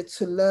wanted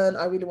to learn.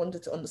 I really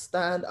wanted to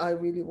understand. I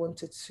really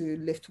wanted to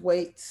lift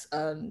weights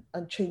and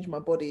change my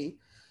body.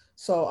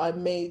 So I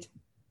made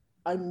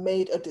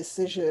a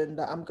decision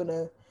that I'm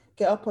gonna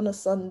get up on a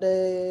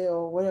Sunday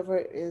or whatever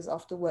it is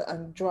after work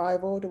and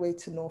drive all the way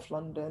to North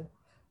London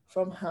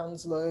from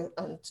Hounslow,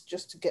 and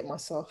just to get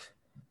myself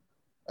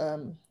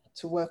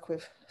to work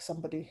with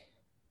somebody.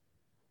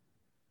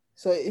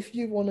 So if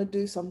you want to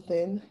do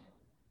something,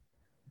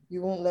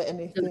 you won't let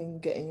anything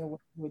get in your way.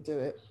 We do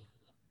it.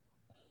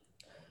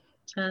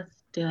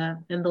 Just do it.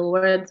 In the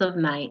words of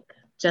Nike,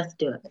 just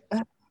do it.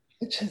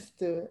 Just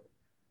do it.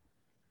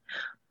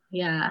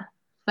 Yeah.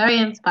 Very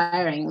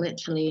inspiring,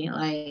 literally.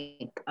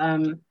 Like,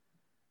 I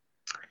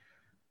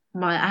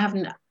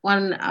haven't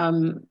one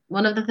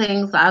of the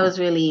things that I was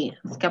really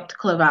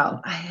skeptical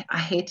about. I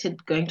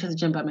hated going to the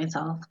gym by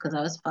myself because I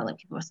always felt like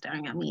people were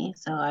staring at me.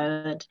 So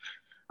I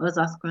was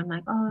asking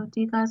like, oh, do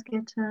you guys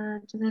get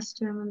to this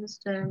gym and this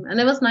gym? And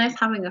it was nice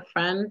having a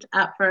friend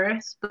at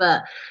first,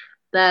 but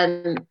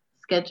then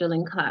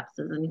scheduling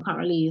collapses and you can't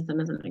really use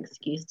them as an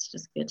excuse to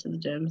just go to the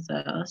gym. So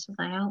I was just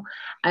like, oh,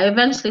 I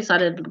eventually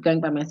started going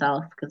by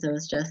myself because it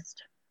was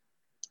just,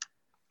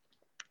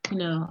 you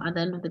know, at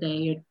the end of the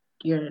day,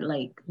 you're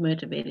like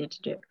motivated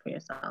to do it for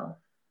yourself.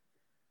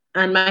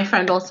 And my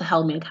friend also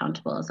held me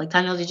accountable. It's like,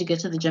 Daniel, did you go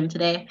to the gym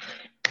today?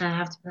 And I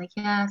have to be like,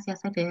 yes,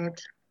 I did.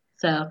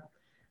 So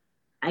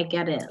I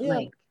get it. Yeah,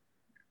 Like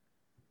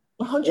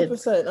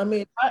 100%. I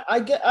mean, I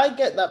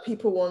get that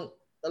people want,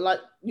 like,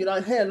 you know,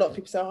 I hear a lot of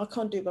people say, oh, I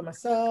can't do it by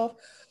myself,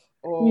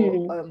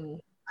 or I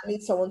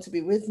need someone to be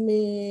with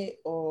me,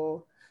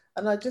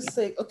 and I just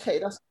say, okay,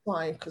 that's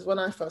fine. Because when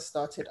I first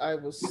started, I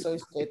was so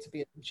scared to be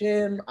at the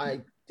gym.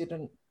 I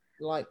didn't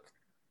like,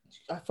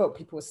 I felt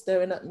people were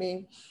staring at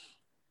me.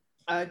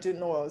 I didn't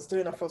know what I was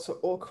doing. I felt so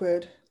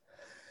awkward.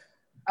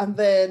 And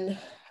then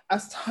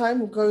as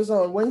time goes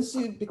on, once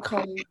you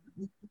keep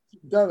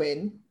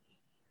going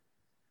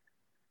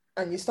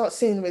and you start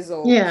seeing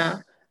results, yeah.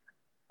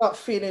 start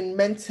feeling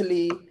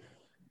mentally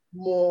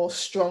more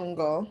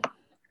stronger,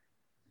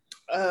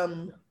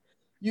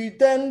 you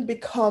then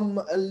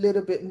become a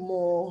little bit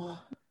more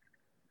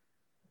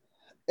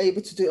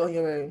able to do it on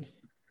your own.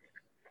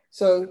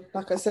 So,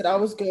 like I said, I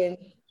was going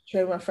to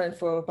train my friend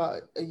for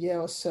about a year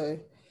or so,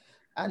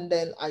 and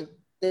then I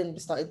then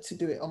started to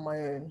do it on my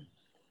own.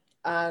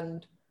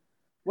 And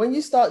when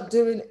you start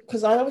doing,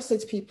 because I always say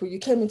to people, you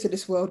came into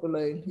this world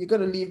alone. You're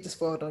going to leave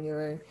this world on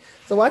your own.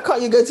 So why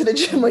can't you go to the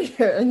gym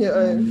on your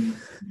own?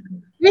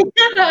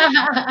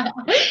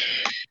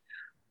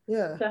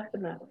 Yeah.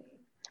 Definitely.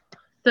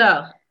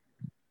 So,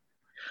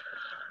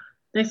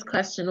 next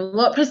question.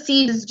 What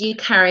procedures do you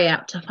carry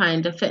out to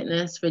find a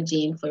fitness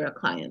regime for your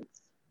clients?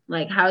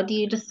 Like, how do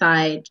you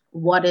decide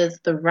what is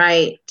the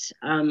right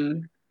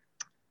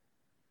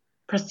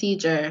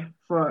procedure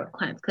for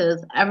clients?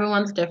 Because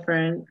everyone's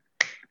different.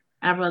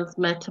 Everyone's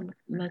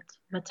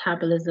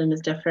metabolism is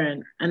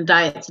different, and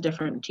diets are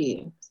different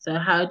too. So,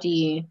 how do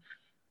you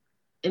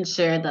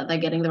ensure that they're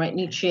getting the right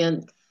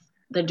nutrients,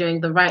 they're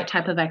doing the right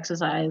type of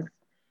exercise,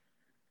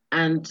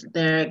 and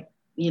they're,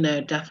 you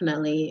know,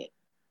 definitely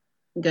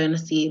going to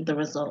see the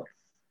results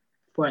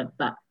for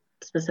that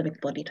specific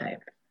body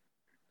type?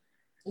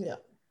 Yeah.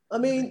 I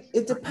mean,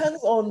 it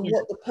depends on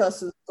what the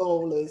person's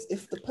goal is.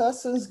 If the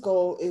person's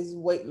goal is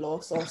weight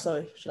loss, or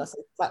sorry, should I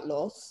say fat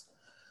loss,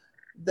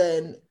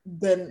 then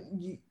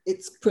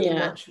it's pretty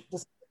much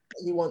the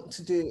you want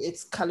to do.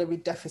 It's calorie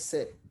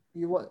deficit.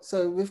 You want,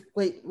 so with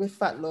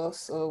fat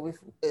loss, or with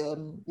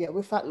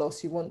fat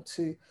loss, you want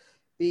to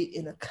be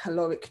in a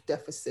caloric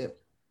deficit.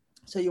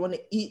 So you want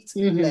to eat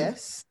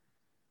less,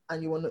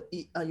 and you want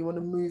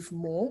to move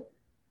more.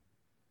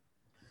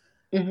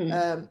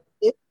 If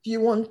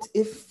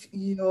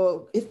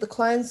the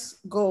client's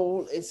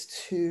goal is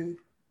to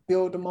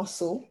build a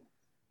muscle,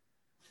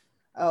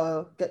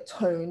 get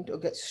toned or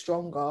get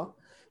stronger,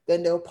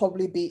 then they'll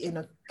probably be in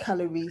a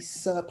calorie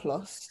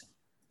surplus,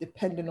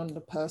 depending on the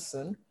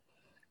person.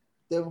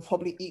 They will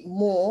probably eat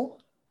more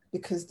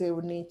because they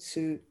will need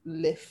to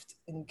lift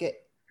and get,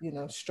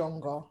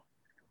 stronger.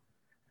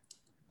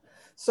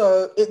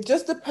 So it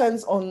just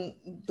depends on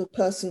the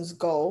person's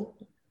goal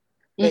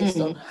based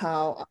on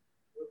how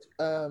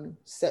I would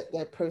set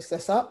their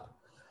process up.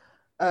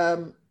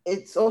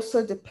 It's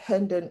also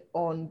dependent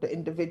on the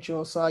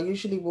individual. So I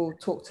usually will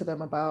talk to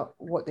them about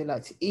what they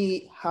like to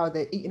eat, how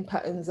their eating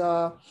patterns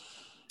are,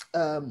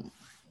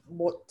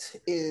 what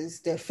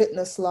is their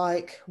fitness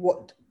like,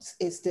 what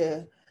is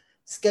their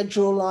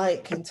schedule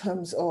like in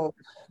terms of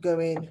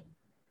going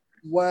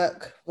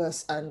work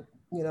versus and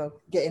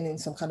getting in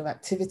some kind of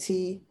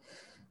activity.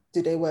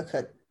 Do they work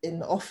in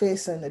the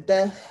office and at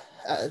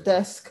a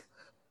desk,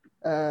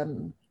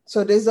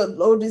 So there's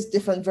all these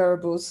different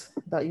variables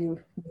that you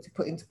need to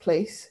put into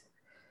place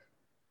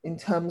in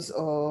terms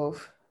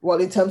of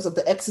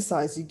the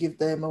exercise you give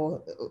them,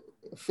 or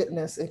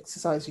fitness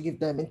exercise you give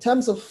them. In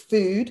terms of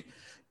food,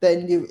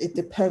 then it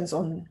depends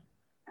on,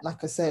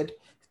 like I said,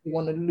 if you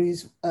want to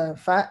lose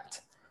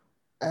fat,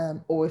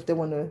 or if they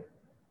want to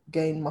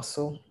gain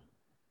muscle.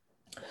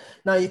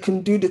 Now you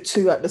can do the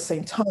two at the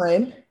same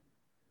time,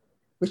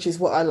 which is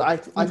what I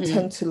like. I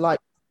tend to like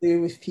to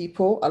do with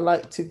people. I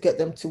like to get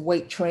them to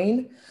weight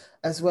train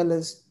as well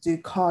as do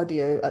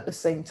cardio at the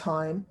same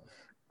time,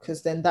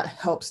 because then that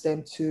helps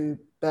them to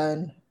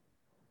burn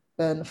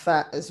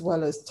fat as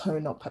well as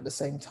tone up at the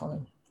same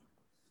time.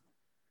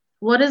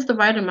 What is the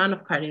right amount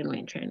of cardio and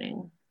weight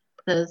training?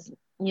 Because,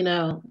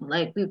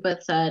 like we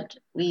both said,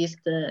 we used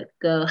to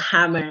go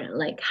ham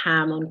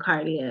on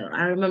cardio.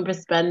 I remember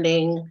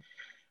spending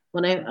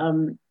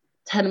 10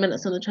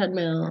 minutes on the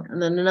treadmill, and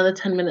then another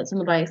 10 minutes on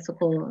the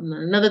bicycle, and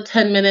then another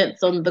 10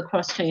 minutes on the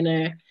cross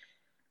trainer,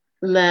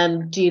 and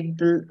then do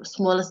the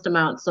smallest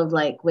amounts of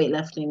like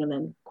weightlifting and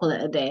then call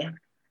it a day.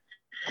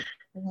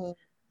 Mm-hmm.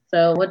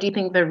 So what do you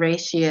think the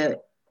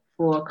ratio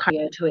for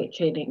cardio to weight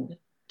training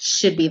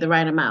should be, the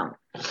right amount?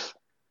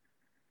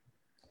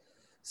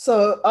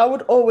 So I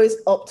would always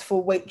opt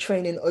for weight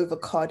training over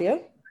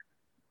cardio.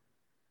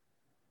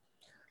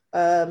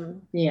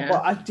 But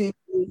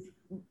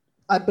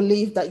I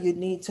believe that you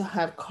need to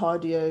have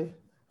cardio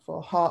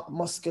for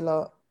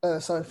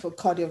for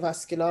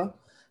cardiovascular.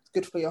 It's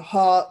good for your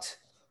heart.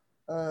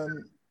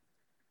 And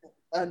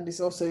it's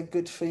also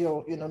good for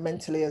your,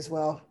 mentally as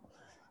well.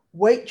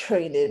 Weight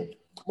training,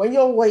 when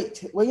you're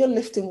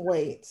lifting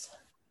weights,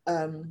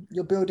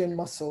 you're building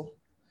muscle.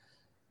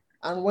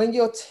 And when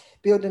you're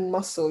building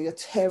muscle, you're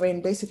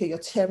tearing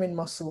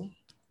muscle.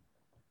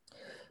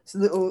 It's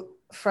little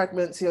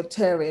fragments you're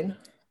tearing.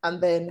 And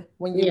then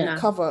when you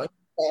recover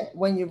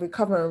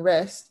and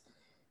rest,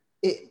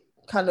 it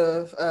kind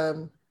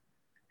of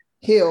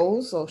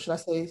heals, or should I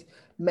say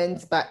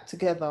mends back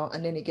together,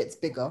 and then it gets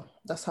bigger.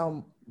 That's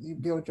how you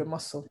build your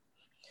muscle.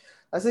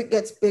 As it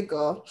gets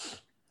bigger,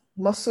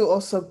 muscle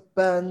also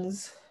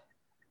burns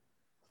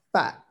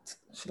fat,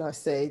 should I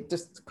say,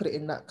 just to put it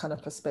in that kind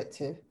of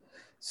perspective.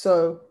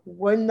 So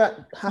when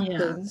that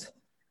happens,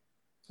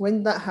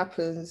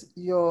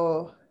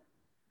 you're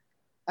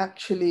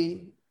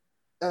actually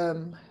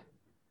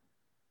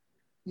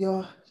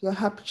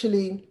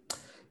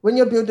when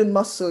you're building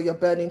muscle, you're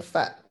burning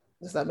fat.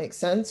 Does that make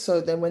sense?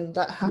 So then when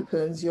that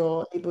happens,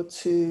 you're able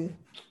to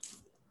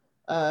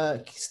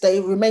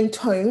remain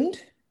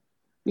toned.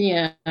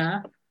 Yeah.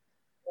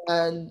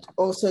 And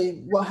also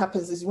what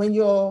happens is when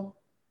you're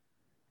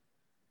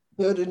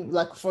building,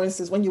 like for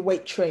instance, when you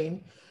weight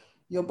train,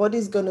 your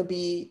body's going to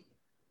be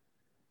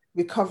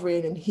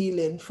recovering and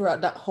healing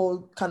throughout the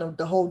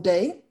whole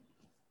day.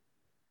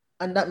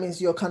 And that means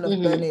you're kind of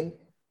burning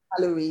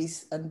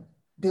calories and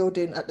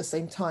building at the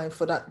same time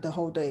for the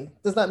whole day.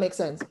 Does that make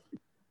sense?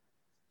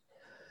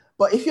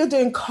 But if you're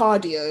doing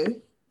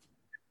cardio,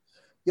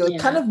 you're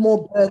kind of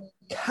more burning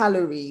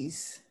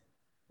calories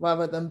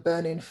rather than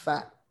burning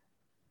fat.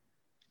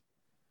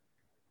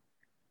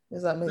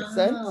 Does that make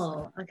sense?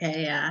 Oh,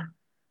 okay, yeah.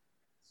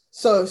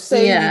 So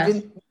say you've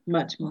been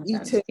much more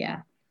eating, sense,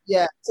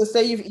 yeah. So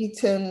say you've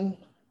eaten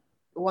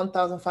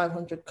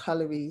 1,500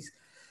 calories,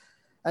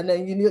 and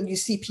then you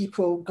see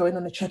people going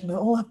on a treadmill.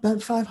 Oh, I've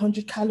burnt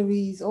 500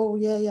 calories. Oh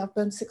yeah, I've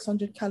burnt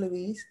 600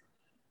 calories.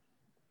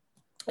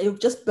 You've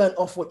just burnt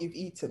off what you've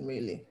eaten,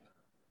 really,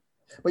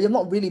 but you're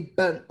not really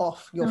burnt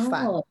off your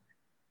fat.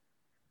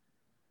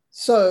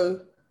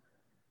 So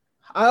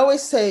I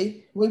always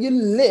say when you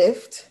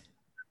lift,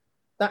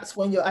 that's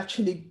when you're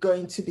actually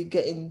going to be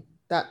getting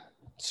that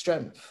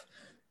strength.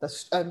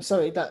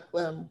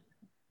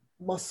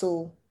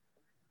 Muscle.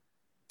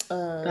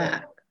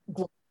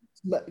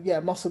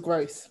 Muscle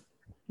growth,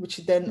 which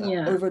then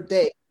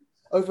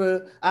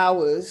over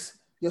hours,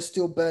 you're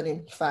still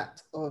burning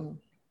fat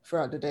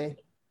throughout the day.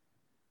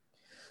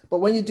 But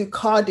when you do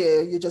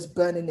cardio, you're just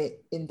burning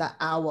it in that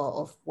hour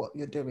of what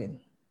you're doing.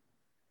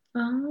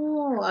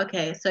 Oh,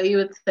 okay. So you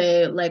would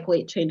say like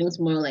weight training is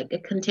more like a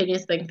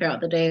continuous thing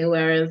throughout the day,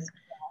 whereas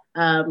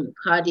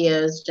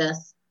cardio is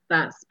just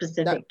that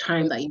specific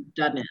time that you've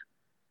done it.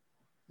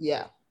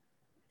 Yeah.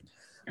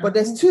 But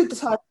there's two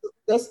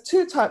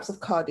types of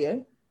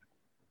cardio.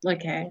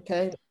 Okay.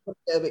 A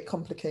bit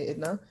complicated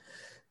now.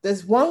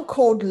 There's one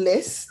called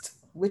LIST,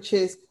 which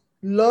is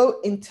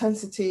low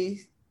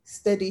intensity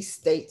steady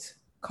state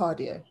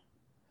cardio.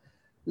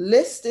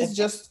 LIST is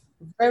just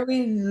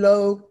very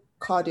low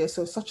cardio,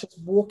 so such as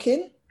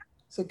walking,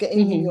 so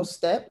getting in your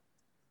step,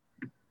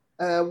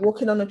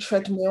 walking on a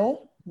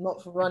treadmill,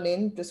 not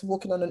running, just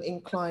walking on an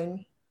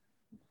incline,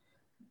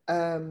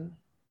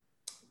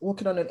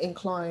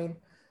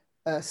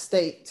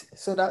 state.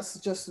 So that's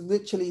just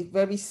literally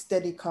very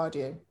steady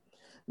cardio.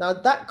 Now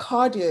that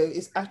cardio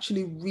is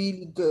actually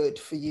really good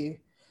for you,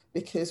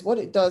 because what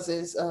it does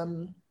is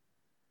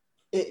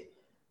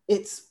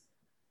it's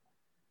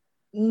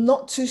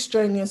not too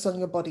strenuous on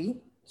your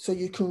body. so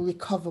you can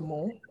recover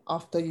more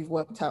after you've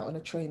worked out on a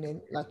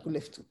training like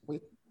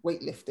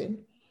weightlifting.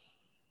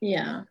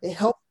 Yeah. It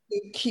helps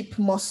you keep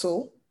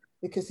muscle,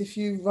 because if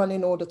you're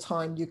running all the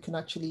time, you can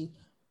actually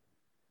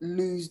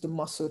lose the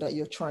muscle that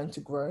you're trying to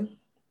grow.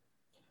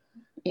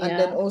 And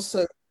then Yeah.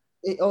 also,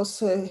 it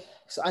also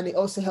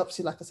helps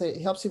you, like I say,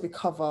 it helps you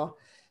recover,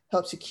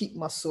 helps you keep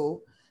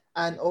muscle,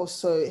 and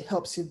also it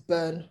helps you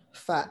burn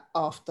fat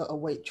after a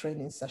weight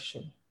training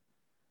session.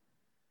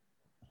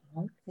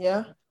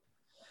 Yeah.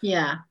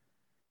 Yeah.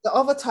 The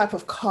other type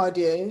of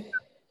cardio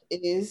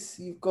is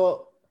you've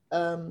got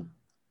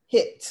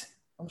HIIT.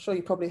 I'm sure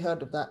you probably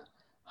heard of that.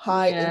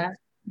 Yeah.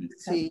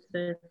 Intensity,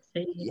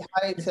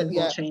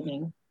 Interval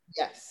training.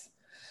 Yes.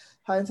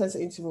 High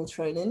intensity interval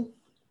training.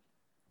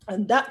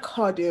 And that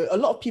cardio, a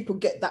lot of people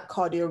get that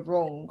cardio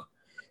wrong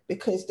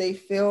because they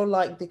feel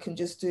like they can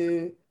just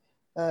do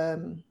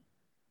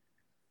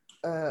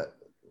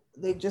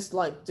they just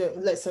like do,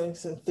 let's say for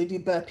instance, they do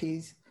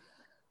burpees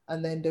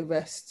and then they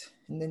rest,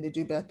 and then they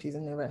do burpees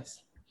and they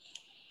rest.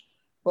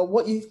 But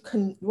what you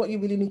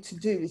really need to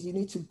do is you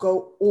need to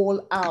go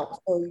all out.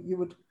 So you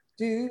would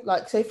do,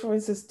 like, say for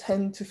instance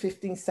 10 to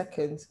 15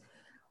 seconds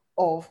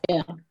of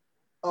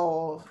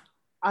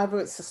either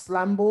it's a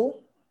slam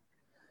ball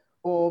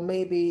or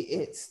maybe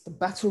it's the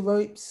battle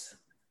ropes.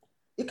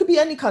 It could be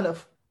any kind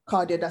of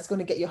cardio that's going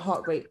to get your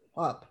heart rate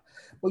up,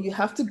 but you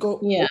have to go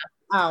all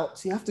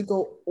out. You have to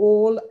go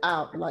all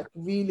out, like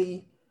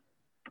really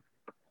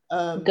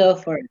go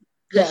for it.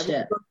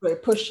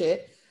 Push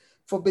it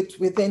for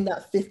within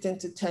that 15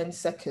 to 10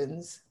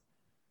 seconds.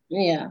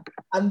 Yeah.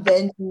 And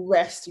then you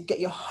rest, you get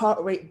your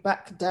heart rate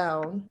back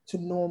down to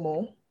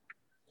normal,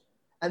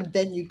 and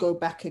then you go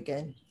back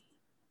again.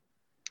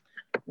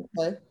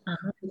 Okay.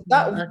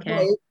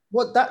 Way,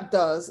 what that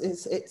does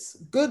is it's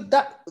good.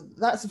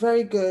 That's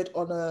very good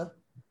on a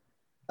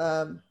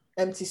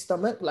empty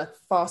stomach, like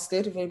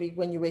fasted, maybe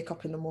when you wake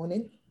up in the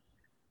morning,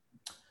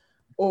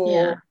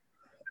 or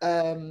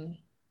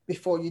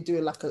before you do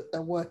like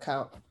a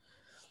workout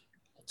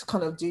to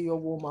kind of do your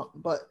warm up.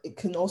 But it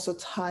can also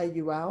tire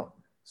you out,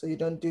 so you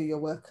don't do your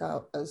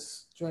workout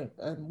as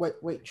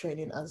weight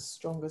training as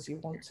strong as you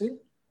want to.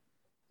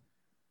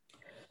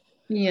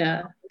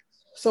 Yeah.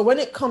 So when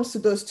it comes to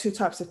those two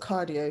types of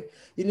cardio,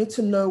 you need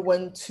to know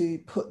when to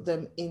put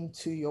them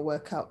into your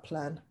workout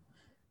plan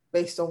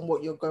based on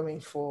what you're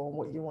going for and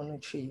what you want to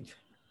achieve.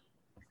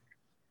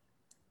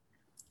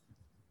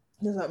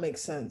 Does that make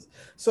sense?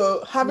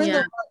 So having the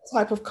right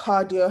type of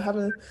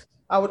cardio,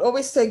 I would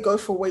always say go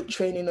for weight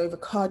training over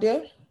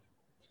cardio.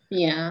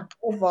 Yeah.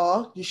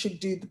 However, you should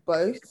do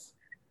both.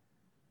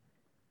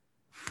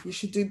 You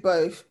should do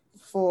both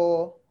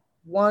for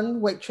one,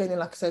 weight training,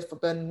 like I said, for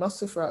burning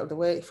muscle throughout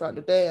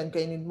the day and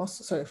gaining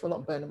muscle. Sorry, for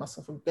not burning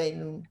muscle, for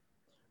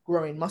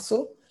growing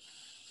muscle.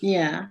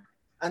 Yeah.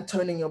 And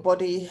toning your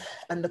body.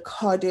 And the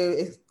cardio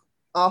is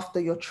after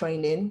your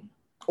training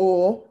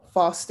or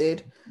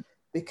fasted,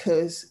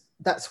 because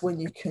that's when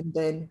you can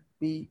then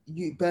be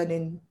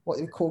burning what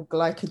we call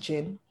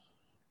glycogen,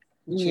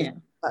 which is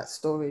fat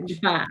storage.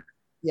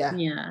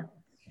 Yeah.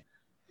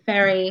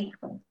 Very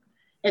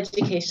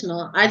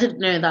educational. I didn't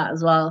know that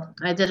as well.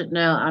 I didn't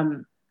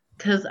know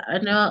because I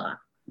know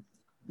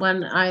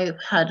when I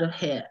heard of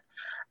HIIT,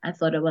 I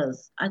thought it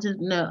was, I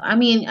didn't know. I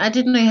mean, I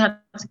didn't know you had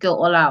to go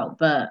all out,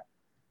 but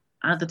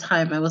at the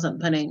time I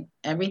wasn't putting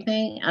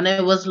everything, and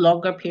it was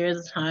longer periods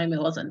of time.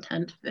 It wasn't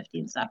 10 to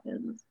 15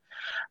 seconds.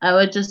 I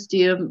would just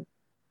do,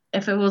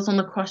 if it was on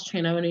the cross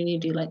train, I would only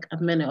do like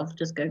a minute of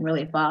just going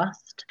really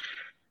fast,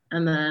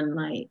 and then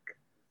like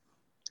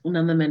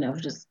another minute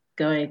of just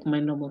going my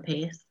normal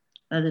pace.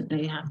 I didn't know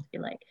you have to be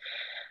like,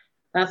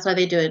 that's why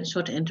they do it in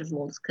shorter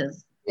intervals,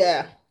 because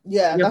you're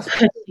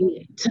pushing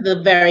it to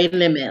the very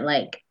limit,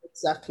 like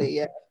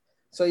exactly.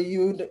 So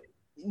your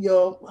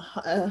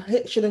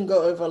HIIT shouldn't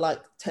go over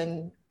like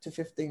 10 to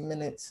 15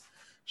 minutes.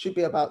 Should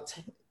be about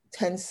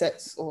 10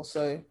 sets or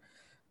so.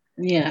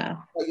 Yeah.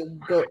 But you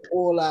go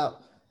all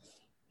out.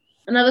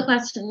 Another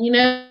question, you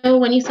know,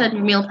 when you said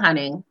meal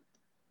planning,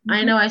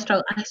 I know I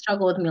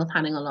struggle with meal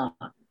planning a lot,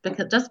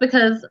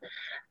 because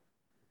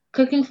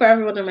cooking for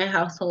everyone in my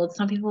household,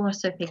 some people are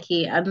so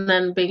picky, and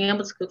then being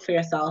able to cook for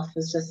yourself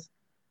is just,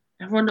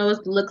 everyone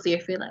knows, looks at your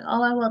food like,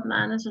 oh, I want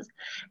that. It's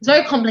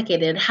very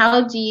complicated.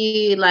 How do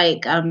you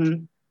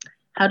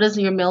how does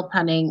your meal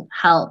planning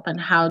help, and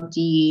how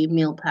do you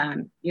meal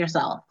plan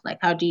yourself? Like,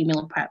 how do you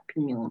meal prep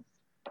your meals,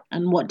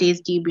 and what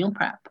days do you meal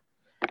prep?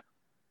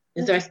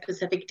 Is there a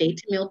specific day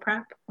to meal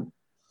prep?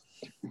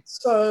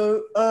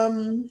 So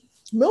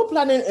meal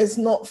planning is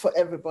not for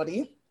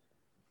everybody.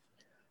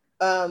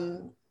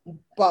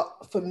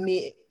 But for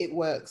me, it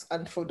works.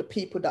 And for the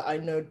people that I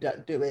know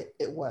that do it,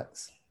 it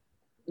works.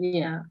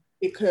 Yeah.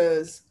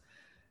 Because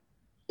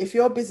if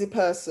you're a busy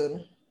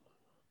person,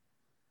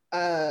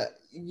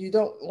 you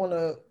don't want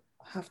to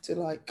have to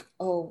like,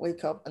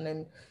 wake up. And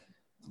then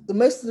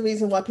most of the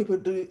reason why people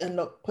do end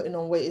up putting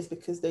on weight is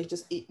because they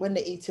just eat, when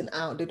they're eating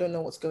out, they don't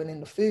know what's going in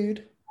the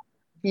food.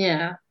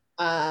 Yeah.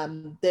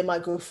 They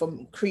might go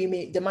from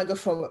creamy, they might go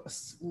from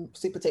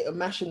sweet potato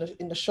mash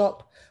in the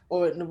shop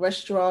or in the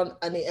restaurant,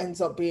 and it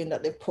ends up being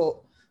that they put,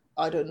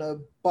 I don't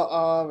know,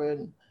 butter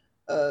and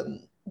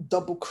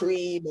double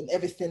cream and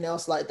everything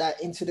else like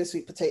that into the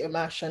sweet potato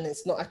mash, and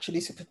it's not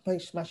actually sweet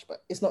potato mash,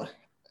 but it's not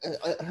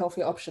a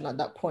healthy option at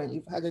that point.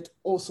 You've added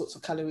all sorts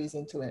of calories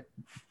into it.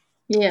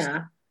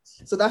 Yeah.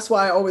 So that's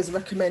why I always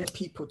recommend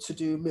people to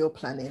do meal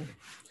planning,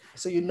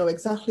 so you know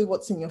exactly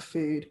what's in your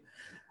food,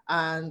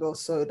 and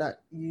also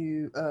that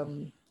you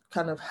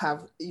kind of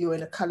you're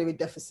in a calorie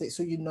deficit,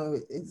 so you know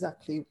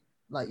exactly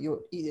like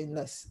you're eating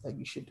less than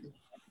you should do.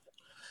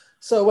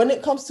 So when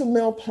it comes to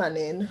meal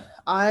planning,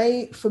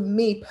 for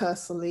me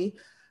personally,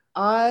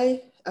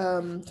 I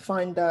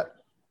find that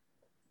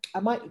I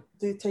might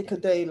take a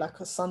day like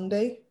a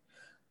Sunday.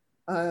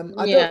 I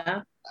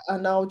don't,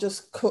 and I'll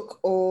just cook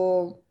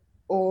all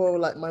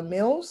like my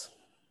meals,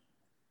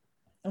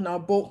 and I'll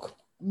bulk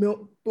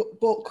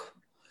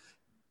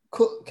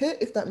cook it,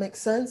 if that makes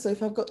sense. So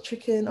if I've got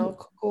chicken, I'll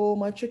cook all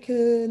my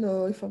chicken,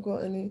 or if I've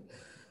got any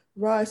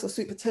rice or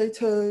sweet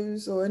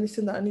potatoes or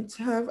anything that I need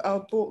to have,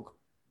 I'll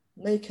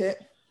make it.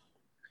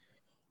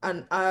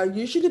 And I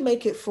usually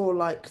make it for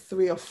like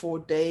 3 or 4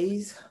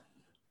 days.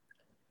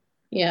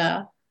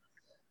 Yeah.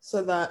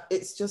 So that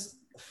it's just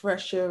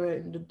fresher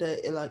in the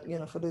day, like,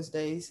 for those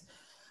days.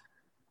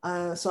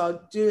 So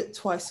I'll do it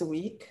twice a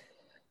week.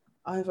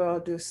 Either I'll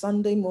do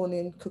Sunday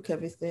morning, cook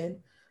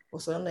everything, or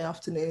Sunday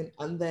afternoon,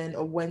 and then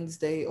a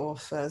Wednesday or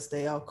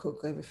Thursday, I'll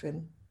cook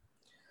everything.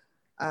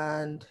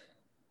 And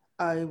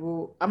I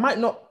might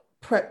not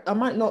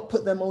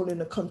put them all in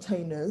the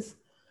containers,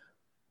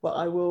 but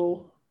I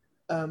will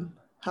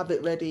have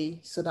it ready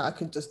so that I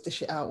can just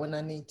dish it out when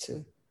I need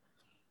to.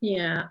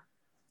 Yeah.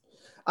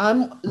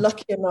 I'm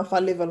lucky enough, I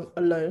live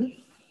alone.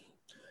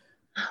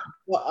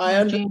 But I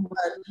understand,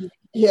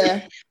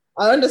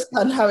 I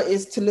understand how it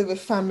is to live with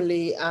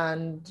family,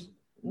 and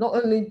not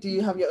only do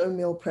you have your own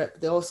meal prep,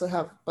 they also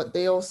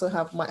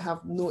might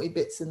have naughty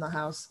bits in the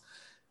house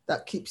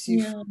that keeps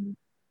you from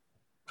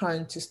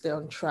trying to stay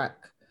on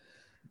track.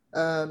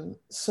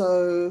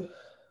 So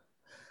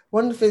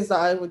one of the things that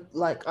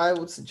I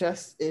would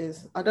suggest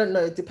is, I don't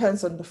know, it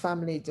depends on the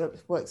family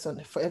that works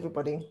on for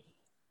everybody,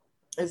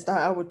 is that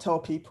I would tell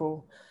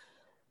people,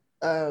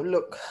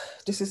 look,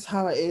 this is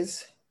how it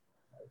is.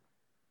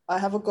 I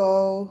have a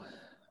goal.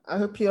 I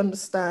hope you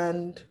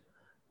understand.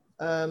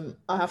 I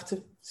have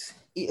to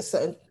eat a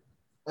certain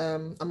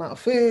amount of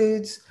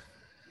foods.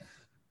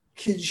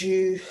 Could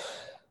you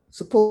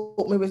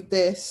support me with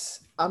this?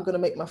 I'm gonna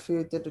make my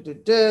food.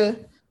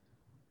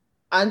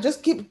 And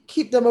just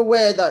keep them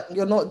aware that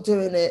you're not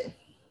doing it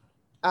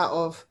out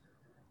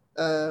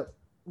of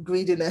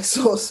greediness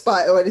or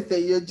spite or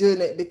anything. You're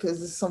doing it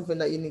because it's something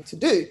that you need to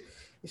do.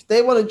 If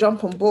they want to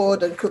jump on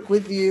board and cook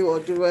with you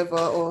or do whatever,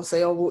 or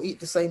say, oh, we'll eat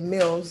the same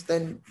meals,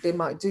 then they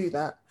might do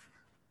that.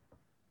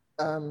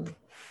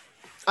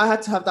 I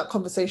had to have that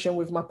conversation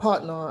with my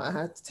partner. I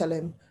had to tell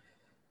him.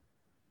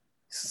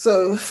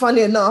 So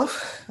funny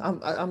enough,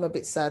 I'm a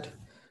bit sad.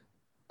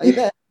 Are you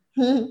there?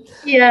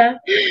 Yeah.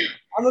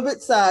 I'm a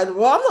bit sad.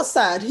 Well, I'm not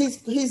sad.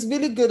 He's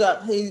really good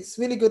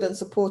and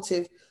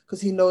supportive,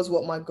 because he knows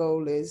what my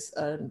goal is,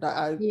 and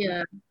that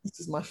this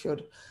is my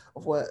field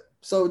of work.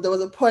 So there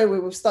was a point where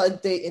we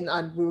started dating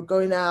and we were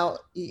going out,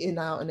 eating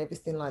out and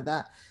everything like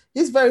that.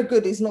 He's very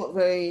good. He's not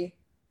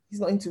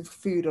into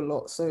food a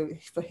lot. So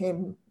for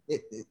him,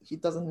 he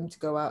doesn't need to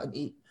go out and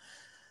eat.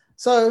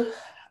 So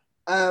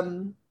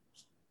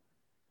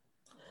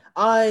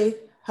I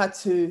had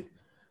to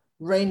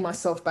rein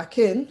myself back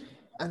in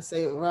and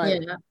say,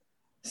 right,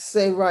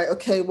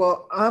 okay,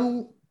 well,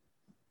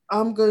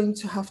 I'm going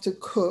to have to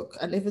cook,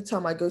 and every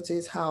time I go to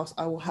his house,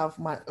 I will have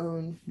my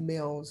own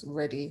meals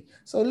ready.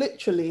 So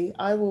literally,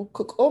 I will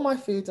cook all my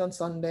foods on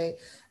Sunday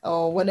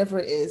or whenever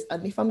it is,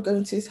 and if I'm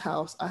going to his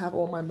house, I have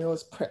all my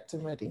meals prepped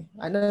and ready.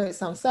 I know it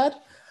sounds sad,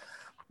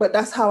 but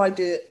that's how I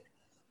do it.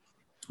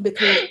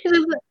 Because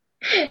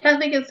I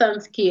think it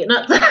sounds cute,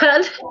 not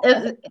sad.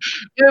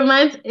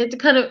 It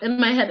kind of, in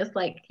my head, it's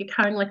like you're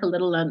carrying like a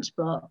little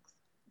lunchbox.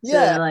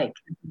 Yeah. So like,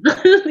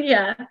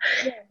 yeah.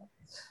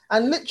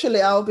 And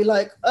literally, I'll be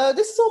like,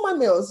 this is all my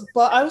meals,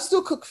 but I will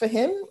still cook for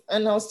him,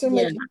 and I'll still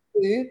make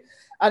food.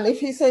 And if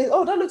he says,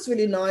 oh, that looks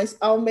really nice,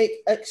 I'll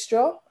make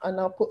extra and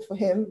I'll put for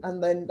him,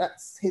 and then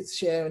that's his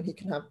share and he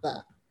can have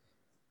that.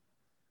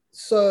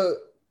 So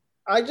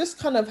I just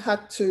kind of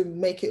had to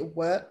make it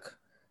work.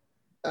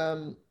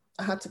 I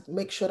had to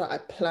make sure that I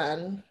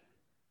plan,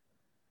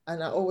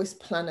 and I always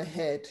plan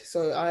ahead.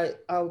 So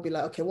I'll be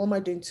like, okay, what am I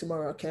doing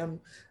tomorrow? Okay, I'm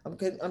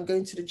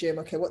going to the gym.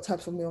 Okay, what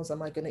types of meals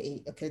am I going to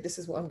eat? Okay, this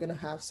is what I'm going to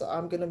have. So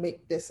I'm going to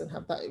make this and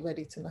have that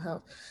ready to the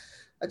house.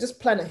 I just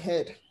plan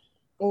ahead,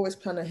 always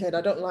plan ahead. I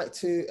don't like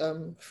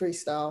to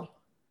freestyle.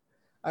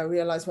 I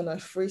realize when I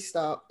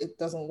freestyle, it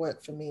doesn't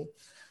work for me.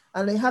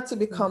 And it had to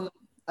become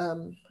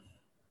a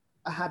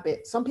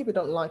habit. Some people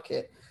don't like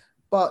it,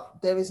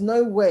 but there is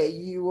no way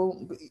you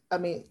will. I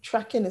mean,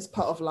 tracking is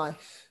part of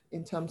life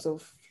in terms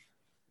of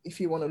if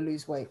you want to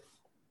lose weight.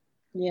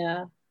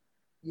 Yeah.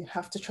 you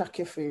have to track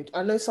your food.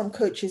 I know some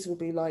coaches will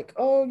be like,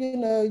 oh,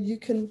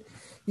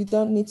 you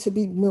don't need to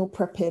be meal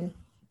prepping.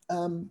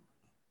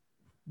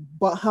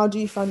 But how do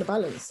you find the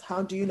balance?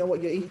 How do you know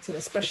what you're eating,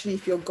 especially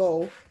if you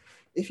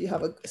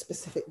have a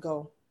specific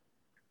goal?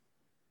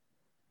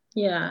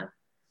 Yeah,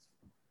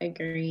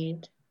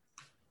 agreed.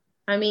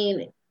 I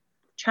mean,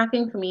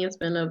 tracking for me has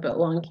been a bit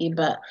wonky,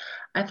 but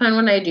I find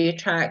when I do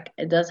track,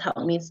 it does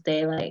help me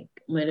stay like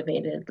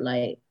motivated.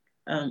 Like,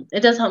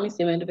 it does help me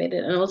stay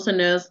motivated, and also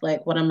knows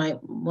like what am I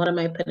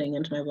putting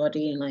into my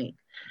body, and like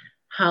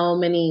how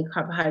many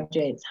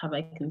carbohydrates have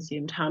I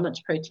consumed, how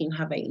much protein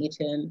have I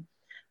eaten,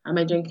 am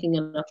I drinking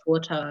enough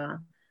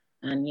water,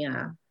 and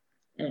yeah,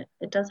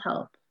 it does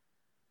help.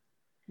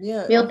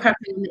 Yeah. Meal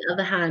prepping, on the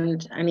other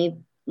hand, I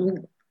need.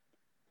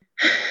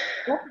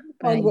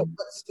 Find what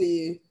works for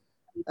you,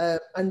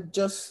 and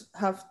just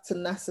have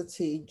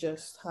tenacity,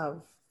 just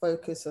have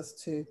focus as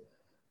to,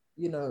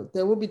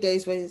 there will be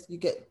days where you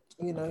get,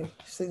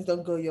 things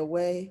don't go your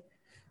way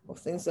or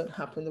things don't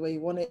happen the way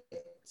you want it.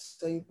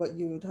 So, but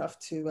you would have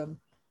to,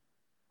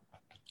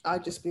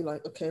 I'd just be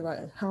like, okay,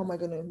 right, how am I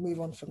going to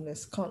move on from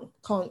this?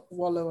 Can't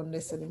wallow on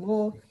this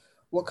anymore.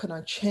 What can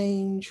I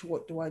change?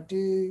 What do I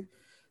do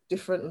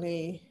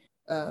differently,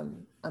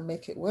 and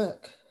make it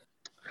work?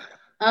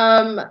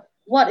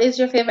 What is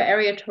your favorite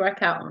area to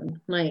work out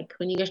on? Like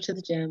when you go to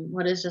the gym,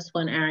 what is just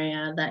one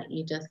area that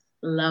you just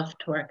love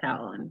to work out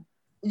on?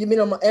 You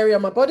mean on my area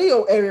on my body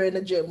or area in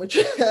the gym? Which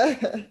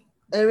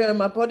area on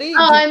my body?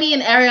 Oh, I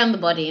mean area on the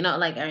body, not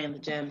like area in the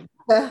gym.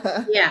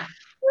 Yeah.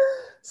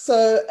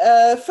 So,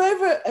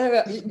 favorite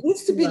area, it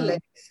used to be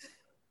legs.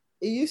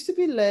 It used to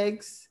be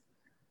legs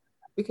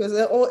because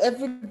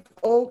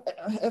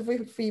every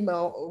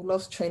female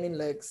loves training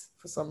legs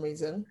for some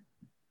reason.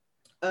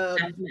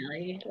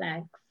 Definitely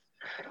legs.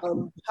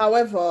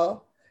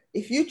 However,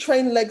 if you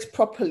train legs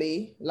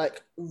properly,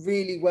 like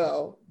really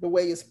well, the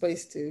way you're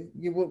supposed to,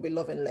 you won't be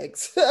loving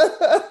legs.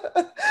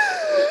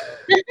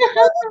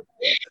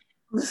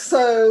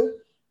 So,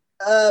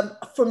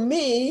 for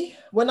me,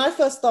 when I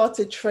first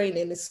started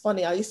training, it's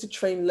funny, I used to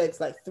train legs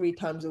like 3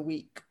 times a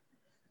week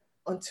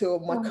until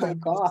my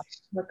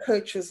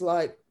coach was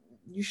like,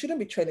 you shouldn't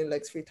be training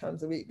legs 3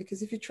 times a week,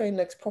 because if you train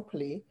legs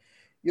properly,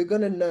 you're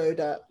going to know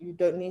that you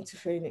don't need to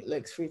train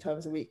legs 3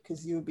 times a week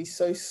because you'll be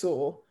so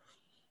sore.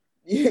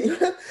 And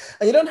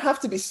you don't have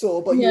to be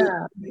sore, but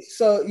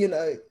so,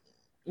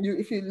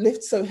 if you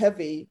lift so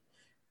heavy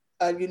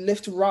and you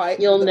lift right,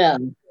 you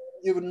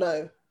would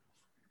know.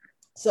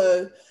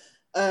 So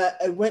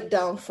I went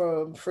down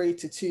from 3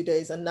 to 2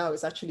 days, and now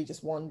it's actually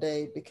just 1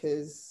 day,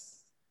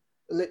 because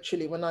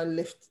literally when I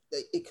lift,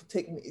 it could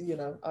take me,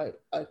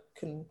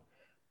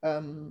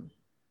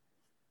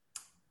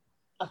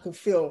 I can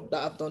feel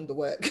that I've done the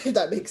work, if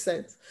that makes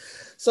sense.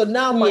 So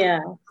now my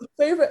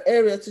favorite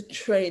area to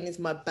train is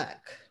my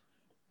back.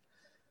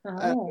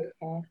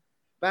 Okay.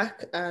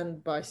 Back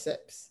and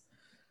biceps,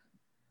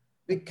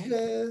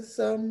 because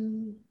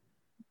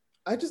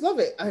I just love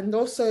it. And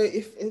also,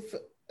 if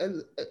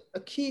a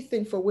key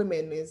thing for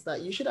women is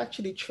that you should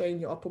actually train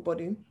your upper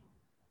body,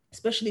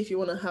 especially if you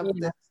want to have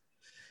this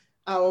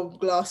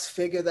hourglass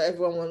figure that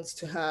everyone wants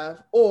to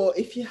have, or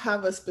if you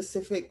have a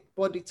specific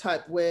body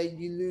type where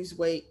you lose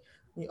weight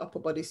in your upper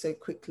body so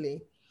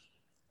quickly.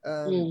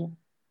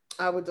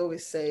 I would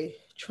always say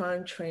try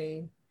and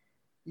train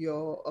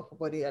your upper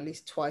body at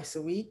least twice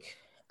a week,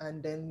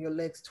 and then your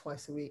legs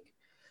twice a week.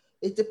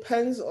 It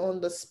depends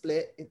on the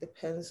split. It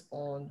depends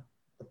on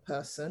the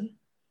person.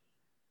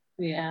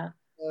 Yeah.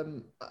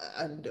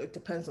 And it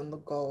depends on the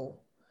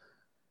goal.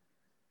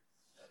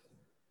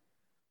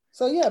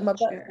 So yeah, my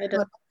back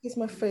is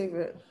my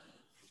favorite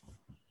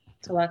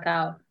to work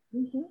out.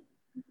 Mm-hmm.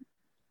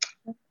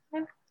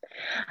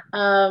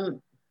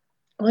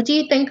 What do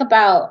you think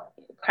about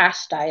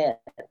crash diets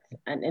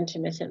and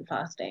intermittent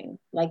fasting?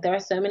 Like, there are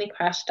so many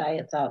crash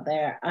diets out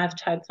there. I've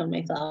tried some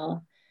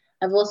myself.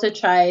 I've also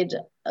tried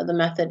the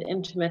method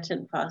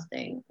intermittent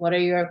fasting. What are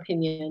your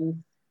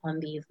opinions on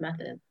these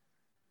methods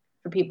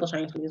for people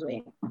trying to lose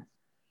weight?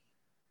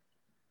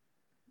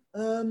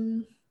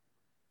 I'll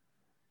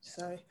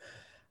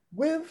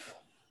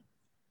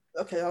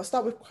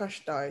start with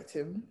crash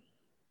dieting.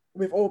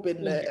 We've all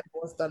been there.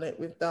 Everyone's done it.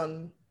 We've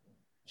done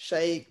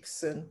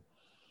shakes and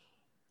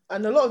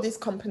a lot of these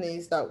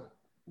companies, that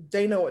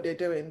they know what they're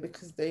doing,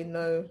 because they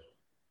know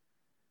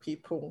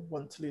people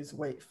want to lose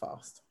weight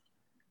fast.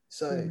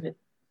 So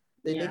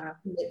they need to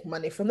make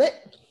money from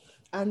it,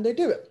 and they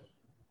do it.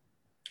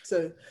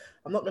 So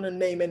I'm not going to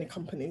name any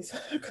companies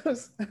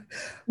because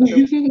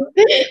name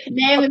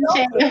and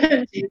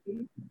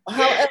shame.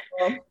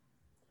 However,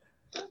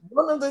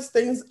 one of those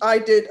things I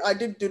did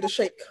do the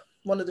shake.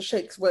 One of the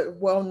shakes,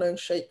 well-known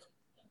shake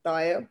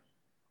diet.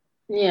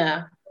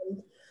 Yeah.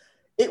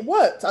 It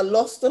worked. I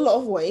lost a lot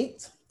of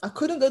weight. I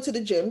couldn't go to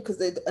the gym because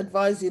they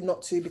advise you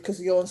not to,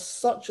 because you're on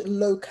such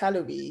low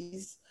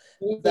calories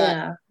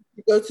that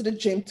you go to the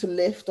gym to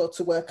lift or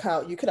to work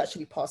out, you could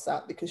actually pass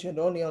out because you're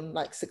only on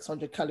like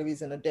 600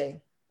 calories in a day.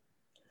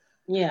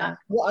 Yeah.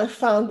 What I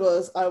found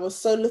was I was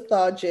so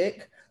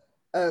lethargic.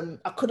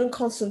 I couldn't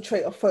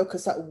concentrate or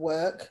focus at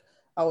work.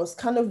 I was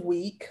kind of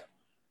weak,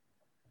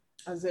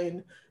 as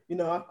in,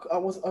 I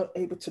wasn't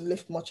able to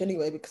lift much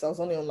anyway because I was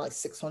only on like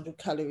 600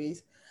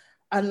 calories.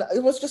 And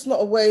it was just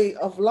not a way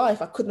of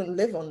life. I couldn't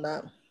live on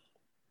that.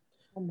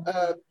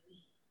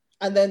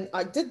 And then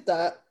I did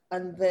that,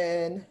 and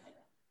then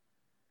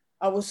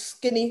I was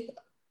skinny,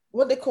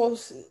 what they call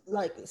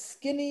like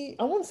skinny.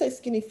 I won't say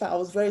skinny fat. I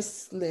was very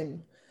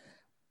slim,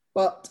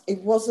 but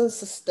it wasn't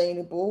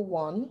sustainable.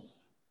 One,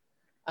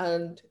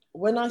 and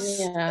when I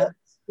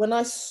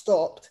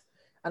stopped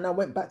and I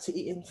went back to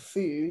eating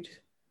food,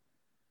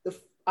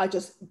 I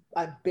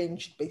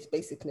binged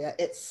basically. I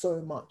ate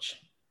so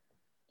much.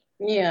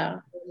 Yeah.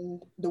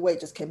 And the weight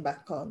just came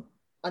back on.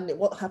 And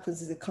what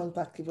happens is it comes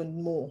back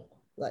even more,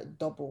 like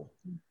double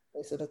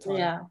most of the time.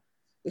 Yeah.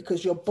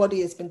 Because your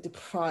body has been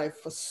deprived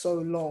for so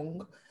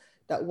long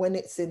that when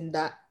it's in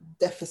that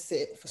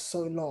deficit for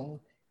so long,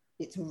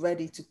 it's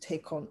ready to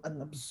take on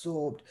and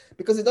absorb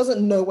because it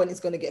doesn't know when it's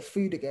going to get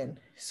food again.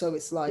 So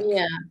it's like,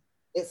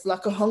 it's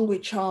like a hungry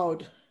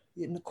child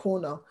in the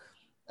corner,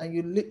 and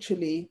you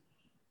literally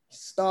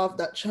starve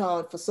that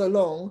child for so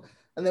long.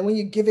 And then when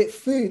you give it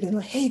food and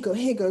like, here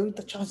you go,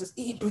 the child's just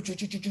eating,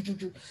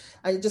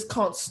 and you just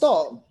can't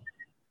stop.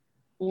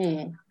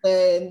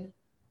 Then,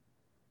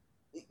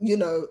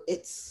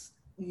 it's,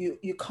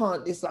 you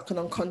can't, it's like an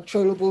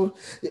uncontrollable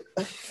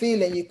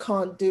feeling. You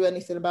can't do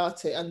anything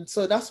about it. And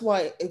so that's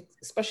why,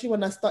 especially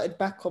when I started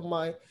back on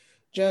my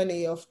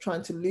journey of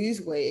trying to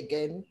lose weight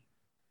again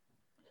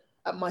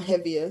at my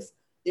heaviest,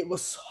 it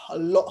was a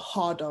lot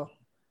harder.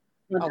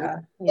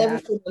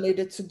 Everything I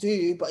needed to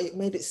do, but it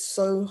made it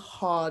so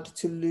hard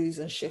to lose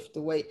and shift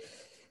the weight.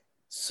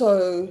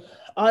 So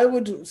I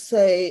would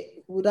say,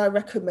 would I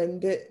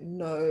recommend it?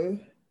 No.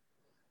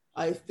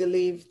 I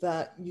believe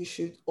that you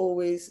should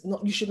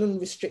you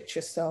shouldn't restrict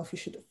yourself. You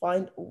should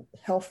find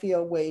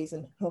healthier ways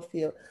and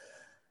healthier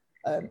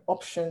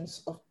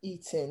options of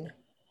eating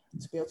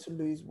to be able to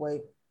lose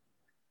weight.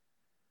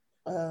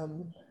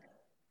 Find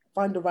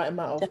the right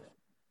amount of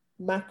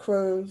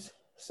macros,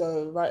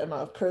 so right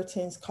amount of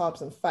proteins,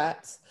 carbs, and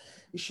fats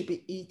you should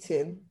be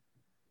eating.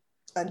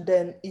 And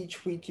then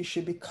each week you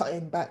should be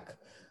cutting back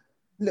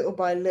little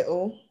by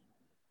little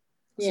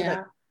so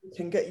that you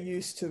can get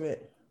used to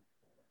it.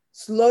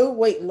 Slow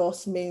weight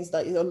loss means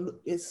that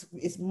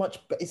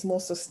it's more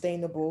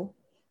sustainable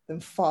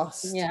than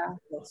fast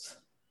loss.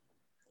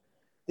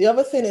 The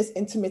other thing is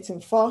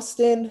intermittent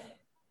fasting.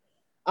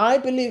 I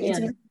believe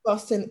intermittent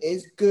fasting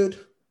is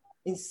good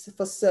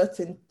for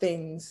certain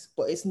things,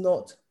 but it's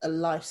not a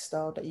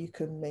lifestyle that you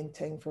can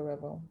maintain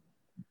forever.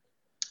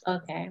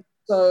 Okay.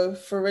 So,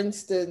 for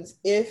instance,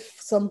 if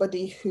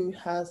somebody who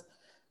has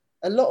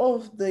a lot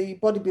of the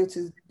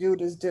bodybuilders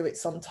do it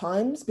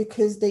sometimes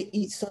because they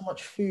eat so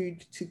much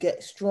food to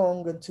get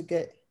strong and to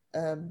get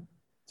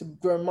to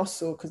grow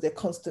muscle because they're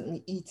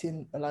constantly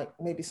eating, like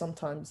maybe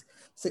sometimes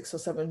 6 or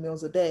 7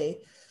 meals a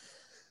day.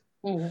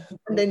 And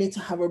they need to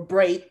have a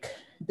break.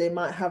 They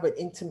might have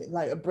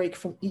a break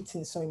from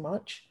eating so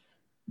much.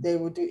 They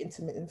will do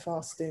intermittent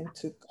fasting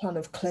to kind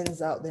of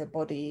cleanse out their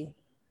body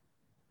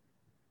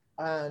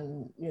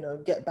and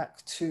get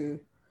back to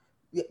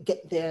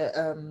get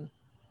their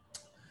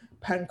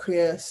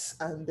pancreas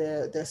and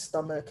their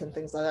stomach and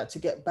things like that to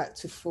get back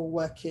to full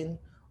working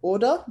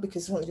order,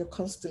 because when you're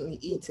constantly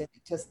eating,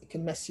 it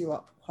can mess you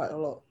up quite a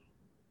lot.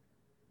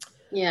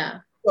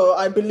 So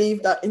I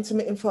believe that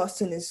intermittent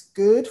fasting is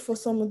good for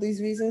some of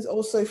these reasons.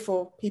 Also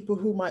for people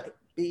who might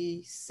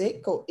be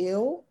sick or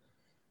ill,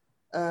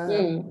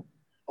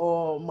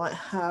 or might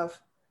have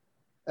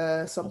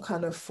some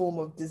kind of form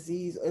of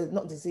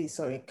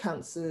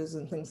cancers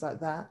and things like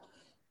that.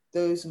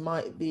 Those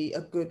might be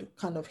a good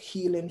kind of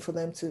healing for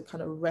them to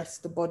kind of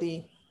rest the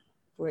body,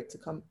 for it to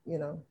come,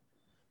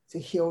 to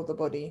heal the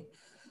body.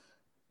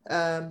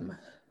 But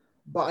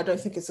I don't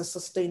think it's a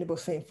sustainable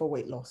thing for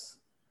weight loss.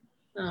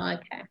 Oh,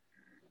 okay.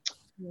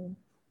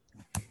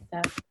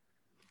 Yeah.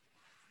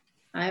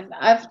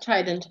 I've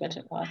tried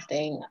intermittent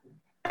fasting.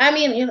 I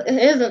mean, it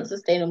isn't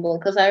sustainable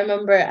because I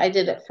remember I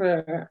did it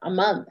for a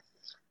month.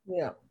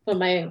 Yeah. For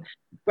my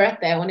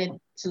birthday, I wanted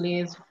to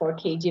lose 4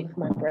 kg for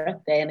my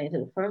birthday, and I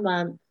did it for a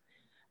month.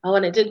 And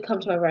when it did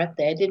come to my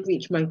birthday, I did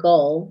reach my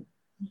goal.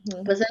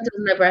 But since it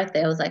was my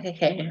birthday, I was like,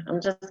 okay,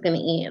 I'm just gonna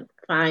eat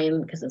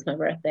fine because it's my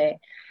birthday.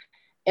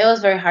 It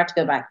was very hard to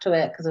go back to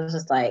it because it was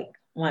just like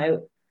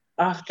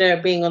after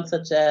being on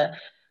such a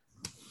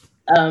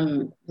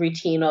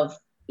routine of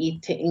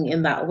eating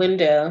in that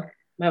window,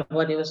 my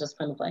body was just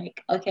kind of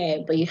like,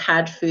 okay, but you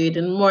had food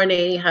in the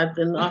morning, you had it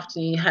in the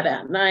afternoon, you had it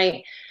at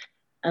night,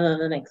 and then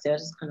the next day I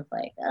was just kind of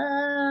like,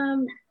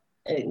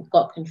 it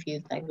got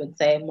confused, I would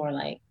say, more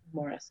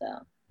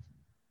so.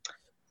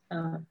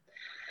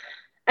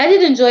 I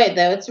did enjoy it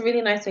though. It's a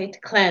really nice way to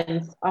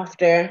cleanse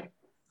after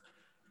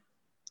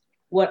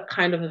what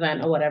kind of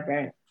event or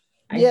whatever.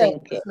 I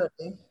think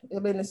definitely. I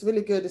mean, it's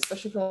really good,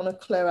 especially if you want to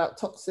clear out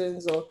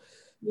toxins or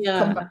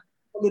come back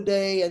from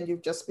holiday and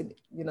you've just been,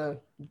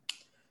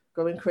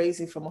 going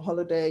crazy from a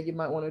holiday. You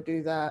might want to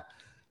do that.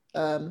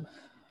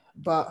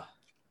 But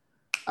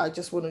I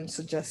just wouldn't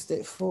suggest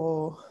it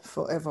for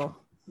forever.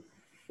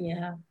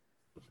 Yeah.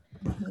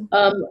 Mm-hmm.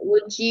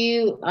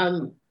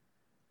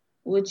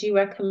 Would you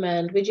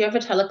recommend, would you ever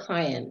tell a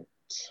client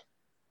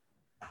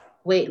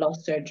weight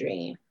loss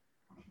surgery?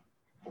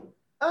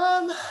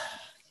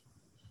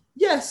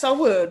 Yes, I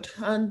would.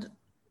 And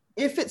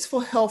if it's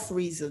for health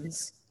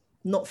reasons,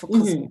 not for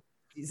cosmetic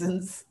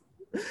reasons,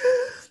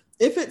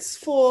 if it's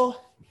for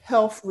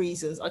health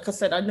reasons, like I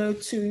said, I know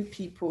two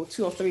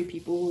or three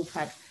people who've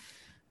had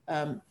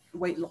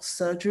weight loss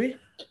surgery,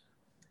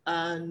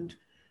 and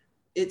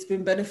it's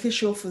been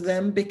beneficial for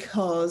them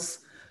because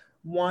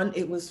one,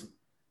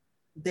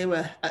 they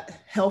were at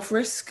health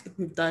risk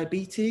with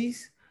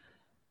diabetes.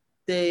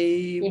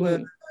 They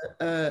were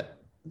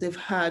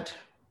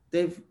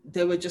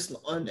they were just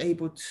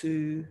unable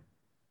to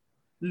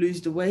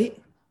lose the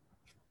weight.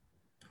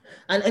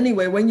 And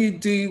anyway, when you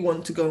do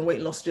want to go on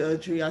weight loss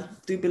surgery, I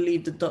do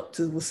believe the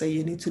doctors will say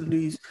you need to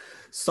lose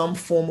some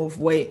form of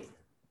weight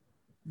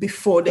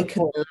before they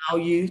can allow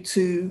you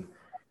to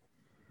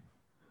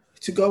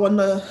go on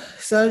the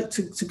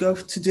to go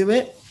to do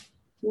it.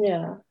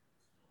 Yeah.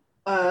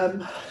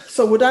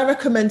 So would I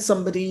recommend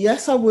somebody?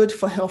 Yes, I would,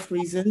 for health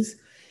reasons.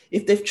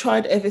 If they've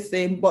tried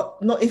everything,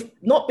 but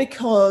not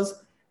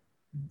because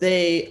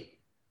they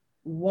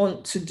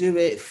want to do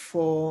it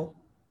for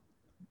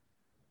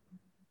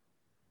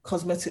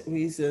cosmetic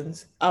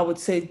reasons, I would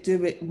say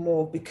do it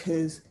more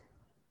because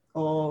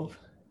of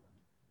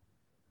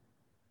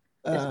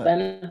it's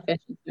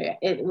beneficial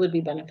it would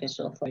be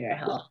beneficial for your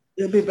health.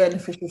 It'll be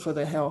beneficial for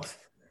their health.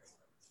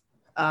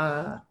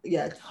 Yeah,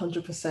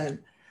 100%.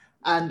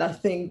 And I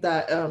think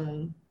that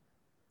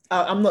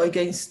I'm not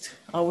against,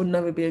 I would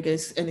never be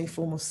against any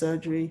form of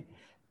surgery.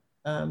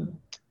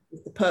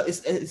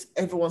 It's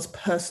everyone's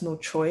personal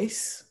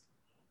choice.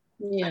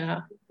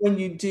 Yeah. When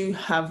you do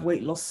have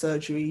weight loss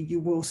surgery, you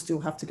will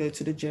still have to go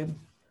to the gym.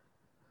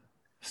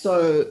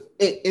 So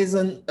it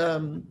isn't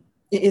a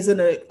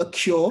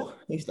cure,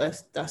 if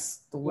that's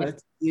the word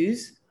to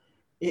use.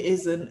 It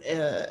isn't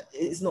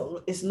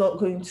it's not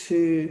going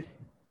to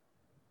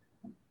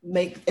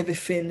make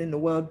everything in the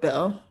world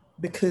better,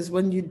 because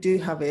when you do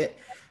have it,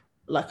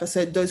 like I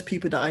said, those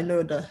people that I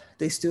know, that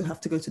they still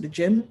have to go to the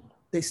gym,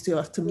 they still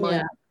have to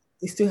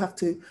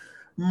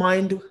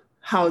mind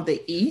how they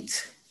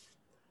eat,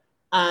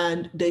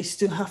 and they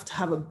still have to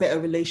have a better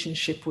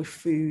relationship with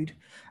food.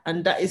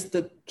 And that is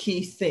the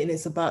key thing.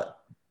 It's about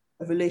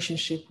a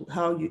relationship,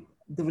 the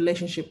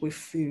relationship with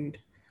food.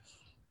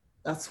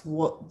 That's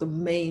what the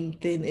main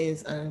thing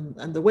is.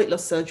 And the weight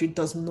loss surgery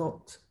does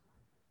not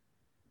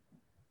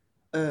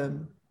I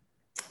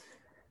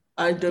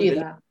don't do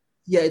that.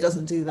 Yeah, it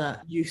doesn't do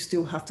that. You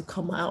still have to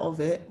come out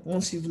of it.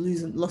 Once you've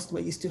lost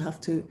weight, you still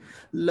have to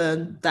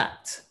learn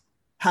that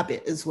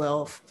habit as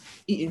well of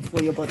eating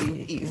for your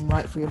body, eating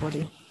right for your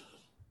body.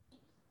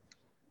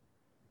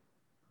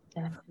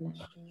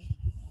 Definitely.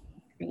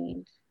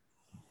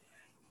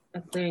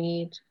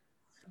 Agreed.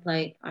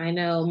 Like, I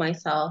know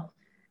myself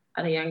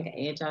at a younger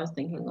age, I was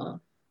thinking of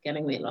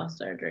getting weight loss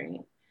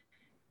surgery.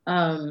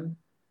 But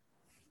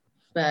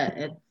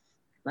it's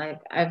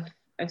like I've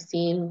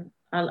followed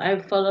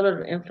a lot of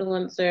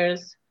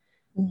influencers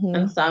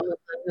and some of them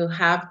who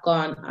have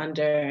gone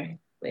under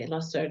weight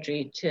loss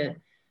surgery to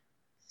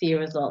see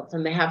results,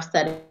 and they have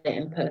said it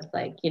in posts,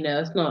 like,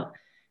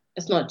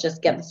 it's not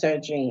just get the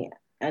surgery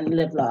and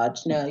live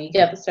large. No, you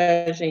get the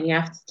surgery and you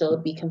have to still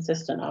be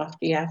consistent after.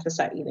 You have to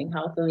start eating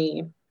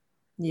healthily.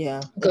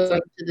 Yeah.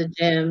 Going to the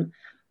gym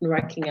and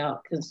working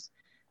out, because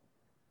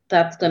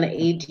that's going to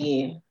aid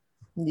you.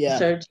 Yeah.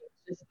 Surgery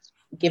is just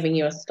giving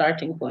you a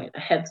starting point, a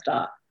head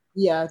start.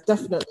 Yeah,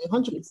 definitely.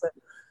 100%.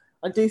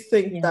 I do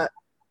think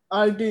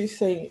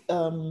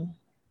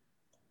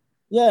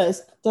yeah,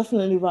 it's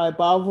definitely right.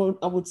 But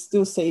I would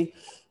still say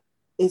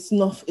it's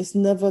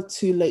never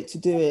too late to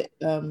do it.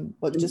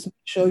 But just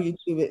make sure you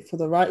do it for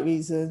the right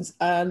reasons,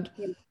 and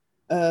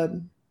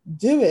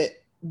do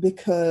it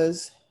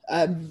because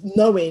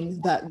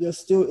knowing that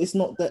it's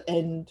not the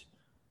end.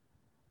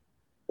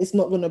 It's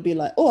not going to be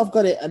like, oh, I've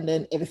got it, and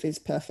then everything's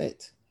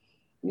perfect.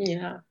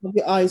 Yeah. Have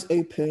your eyes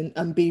open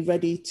and be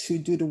ready to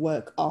do the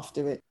work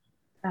after it.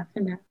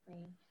 Definitely.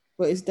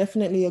 But it's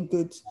definitely a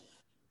good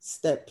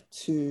step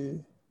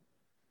to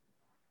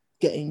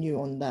getting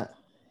you on that.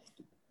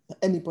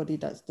 Anybody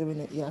that's doing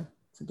it,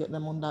 to get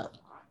them on that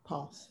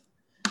path.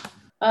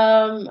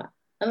 And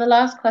the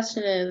last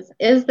question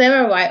is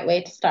there a right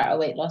way to start a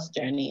weight loss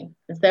journey?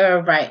 Is there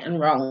a right and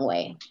wrong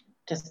way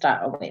to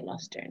start a weight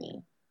loss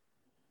journey?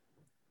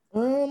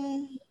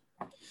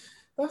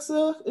 That's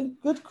a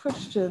good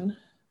question.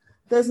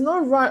 There's no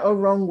right or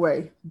wrong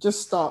way.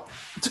 Just start.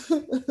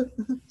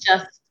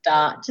 Just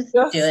start. Just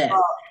do it.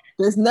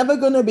 There's never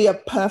going to be a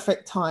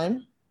perfect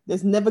time.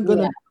 There's never going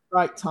to be a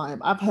right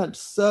time. I've heard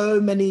so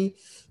many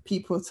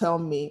people tell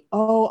me,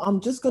 oh,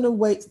 I'm just going to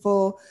wait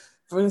for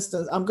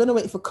instance, I'm going to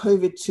wait for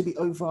COVID to be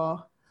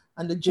over,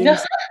 and the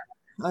gyms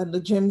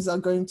are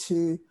going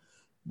to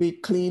be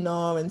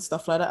cleaner and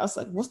stuff like that. I was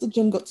like, what's the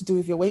gym got to do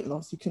with your weight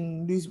loss? You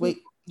can lose weight.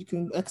 You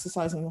can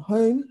exercise in your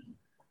home.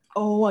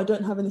 oh, I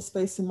don't have any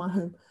space in my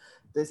home.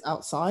 There's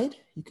outside,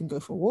 you can go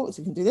for walks,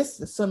 you can do this.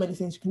 There's so many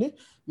things you can do.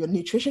 Your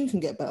nutrition can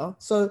get better.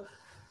 So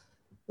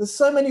there's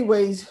so many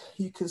ways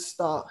you can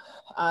start.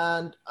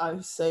 And I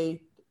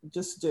say,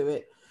 just do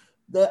it.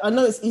 I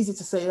know it's easy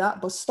to say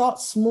that, but start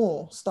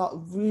small, start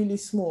really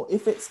small.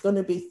 If it's going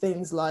to be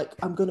things like,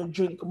 I'm going to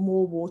drink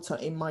more water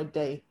in my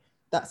day,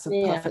 that's a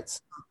perfect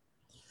start.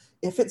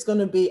 If it's going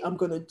to be, I'm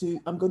going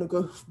to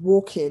go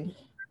walking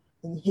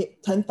and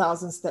hit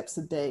 10,000 steps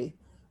a day,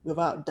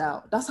 without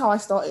doubt. That's how I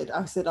started.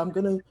 I said, I'm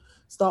going to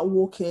start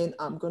walking.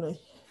 I'm going to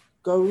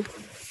go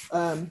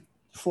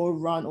for a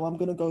run, or I'm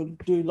going to go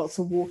do lots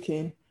of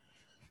walking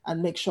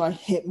and make sure I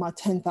hit my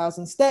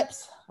 10,000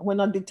 steps.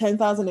 When I did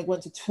 10,000, it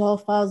went to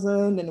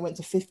 12,000, and it went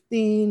to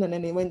 15, and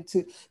then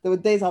there were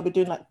days I'll be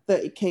doing like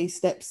 30K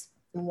steps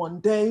in one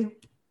day.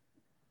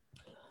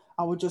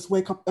 I would just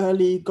wake up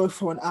early, go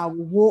for an hour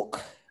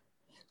walk,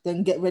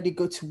 then get ready,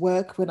 go to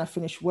work. When I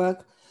finish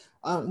work,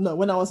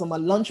 when I was on my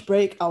lunch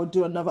break, I would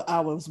do another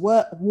hour's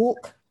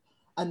walk.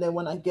 And then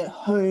when I get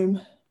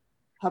home,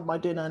 have my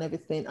dinner and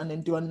everything, and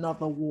then do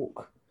another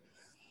walk.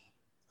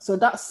 So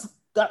that's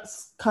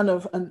kind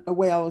of a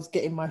way I was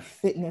getting my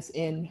fitness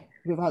in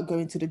without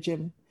going to the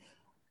gym.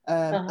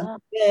 And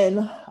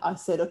then I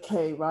said,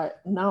 okay, right,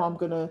 now I'm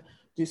going to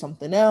do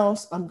something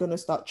else. I'm going to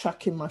start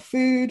tracking my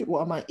food.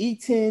 What am I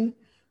eating?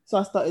 So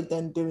I started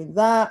then doing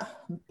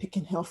that,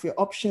 picking healthier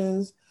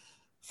options,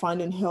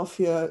 finding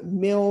healthier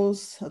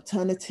meals,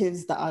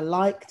 alternatives that I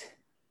liked.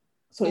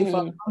 So if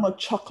I'm a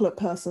chocolate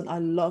person, I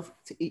love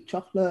to eat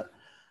chocolate.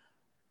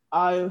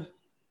 I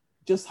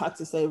just had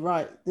to say,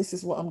 right, this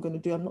is what I'm going to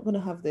do. I'm not going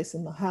to have this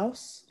in the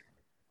house.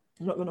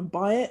 I'm not going to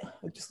buy it.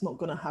 I'm just not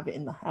going to have it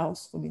in the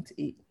house for me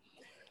to eat.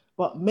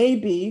 But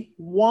maybe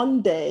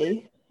one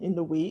day in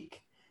the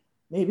week,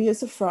 maybe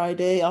it's a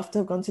Friday after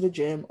I've gone to the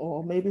gym,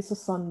 or maybe it's a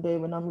Sunday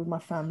when I'm with my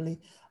family,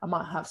 I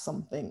might have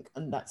something,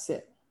 and that's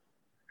it.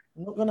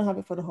 I'm not going to have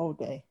it for the whole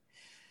day.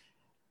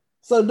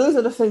 So those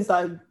are the things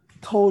that I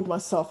told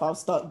myself I'll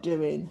start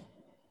doing,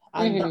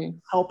 and that's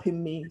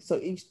helping me. So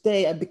each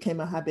day it became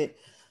a habit.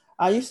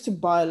 I used to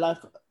buy, like,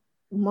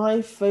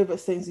 my favorite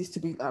things used to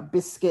be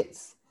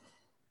biscuits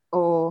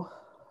or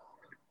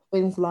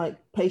things like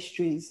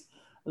pastries.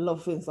 I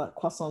love things like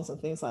croissants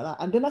and things like that.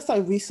 And then I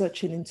started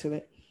researching into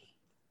it.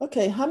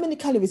 Okay, how many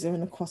calories are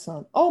in a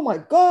croissant? Oh my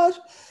gosh.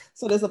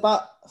 So there's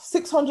about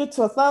 600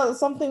 to 1,000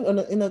 something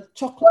in a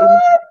chocolate.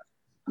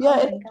 In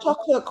a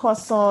chocolate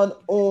croissant,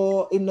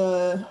 or in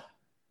a,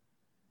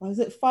 what is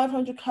it,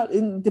 500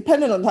 calories,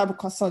 depending on the type of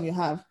croissant you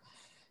have.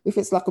 If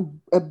it's like a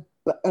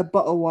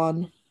butter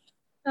one.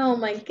 Oh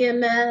my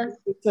goodness.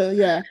 So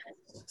yeah.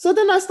 So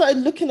then I started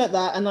looking at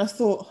that, and I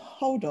thought,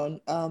 hold on,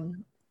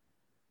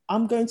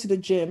 I'm going to the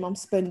gym. I'm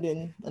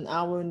spending an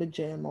hour in the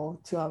gym, or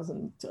 2 hours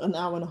and an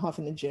hour and a half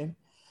in the gym,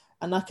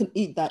 and I can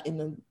eat that in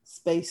a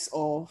space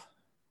of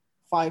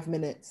 5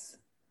 minutes.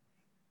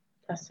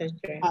 That's so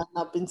true. And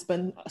I've been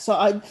spending. So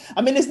I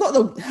mean, it's not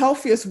the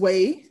healthiest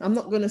way. I'm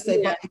not going to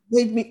say, but it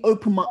made me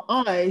open my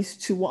eyes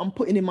to what I'm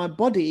putting in my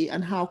body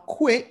and how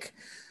quick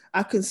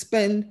I can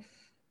spend.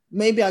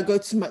 Maybe I go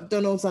to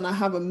McDonald's and I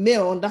have a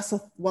meal, and that's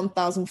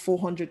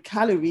 1,400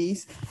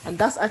 calories, and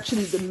that's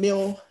actually the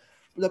meal,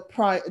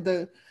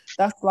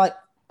 that's like,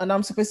 and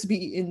I'm supposed to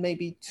be eating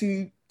maybe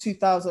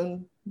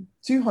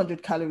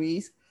 2,200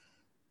 calories.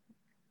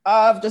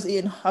 I've just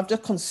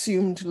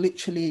consumed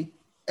literally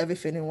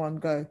everything in one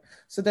go.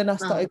 So then I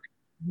started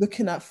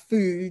looking at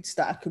foods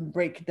that I can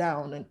break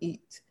down and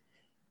eat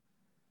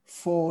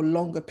for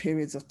longer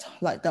periods of time,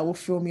 like that will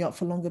fill me up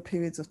for longer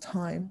periods of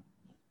time.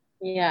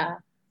 Yeah.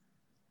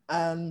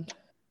 And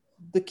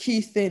the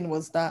key thing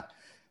was that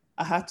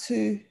I had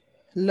to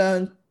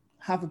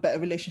have a better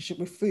relationship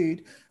with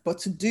food. But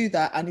to do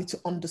that, I need to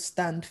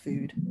understand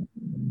food.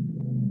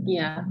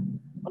 Yeah.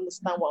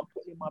 Understand what I'm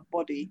putting in my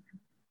body.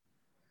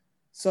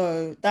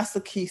 So that's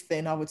the key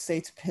thing I would say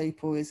to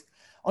people, is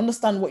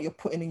understand what you're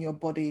putting in your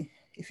body.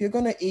 If you're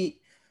going to eat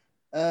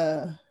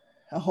a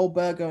whole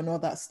burger and all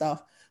that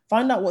stuff,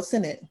 find out what's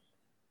in it.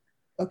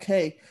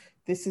 Okay,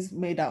 this is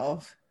made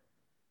out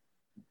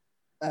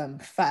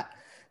of fat.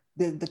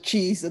 The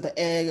cheese or the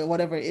egg or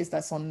whatever it is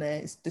that's on there,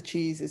 it's the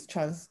cheese is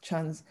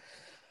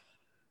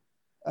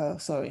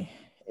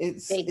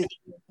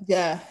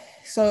yeah.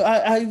 So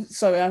I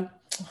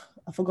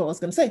forgot what I was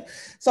going to say.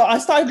 So I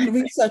started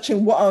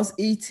researching what I was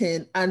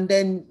eating and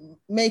then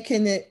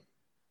making it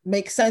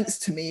make sense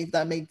to me, if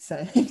that made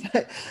sense. So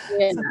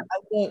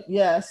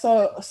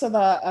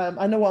that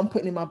I know what I'm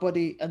putting in my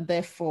body, and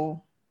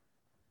therefore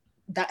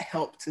that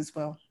helped as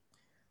well.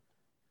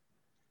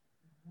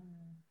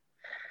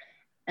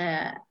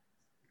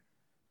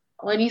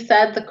 When you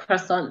said the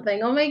croissant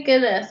thing, oh my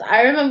goodness,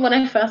 I remember when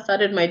I first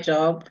started my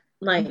job,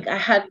 like I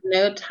had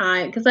no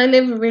time, because I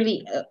live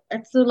really,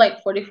 it's still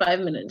like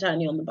 45-minute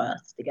journey on the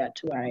bus to get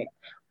to where I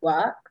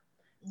work.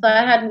 So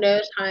I had no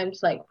time to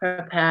like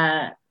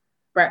prepare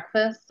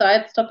breakfast. So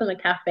I'd stop in the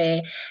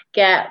cafe,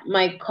 get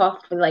my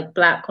coffee, like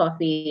black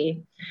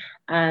coffee,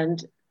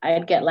 and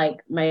I'd get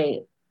like my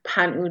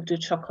pan udu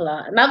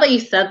chocolate. Now that you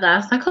said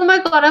that, it's like, oh my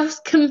God, I was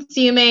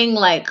consuming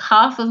like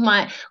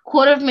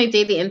quarter of my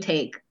daily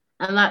intake.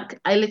 And like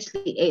I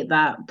literally ate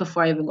that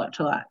before I even got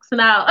to work. So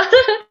now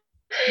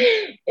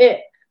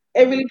it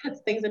really puts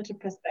things into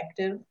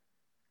perspective.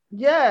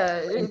 Yeah,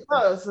 it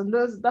does, and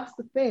that's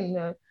the thing.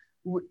 I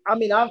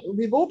mean,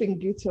 we've all been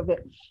guilty of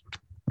it.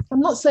 I'm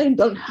not saying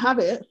don't have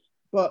it,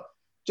 but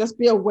just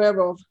be aware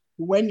of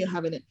when you're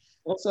having it.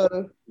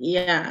 So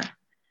yeah,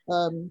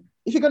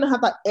 if you're gonna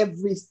have that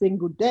every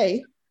single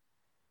day,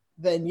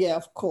 then yeah,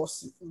 of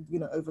course,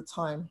 over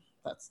time,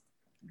 that's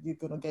you're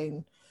gonna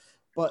gain.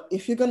 But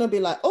if you're gonna be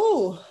like,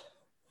 oh,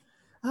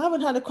 I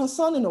haven't had a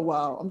croissant in a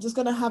while, I'm just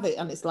gonna have it,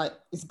 and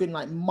it's been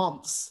like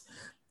months,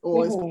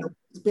 or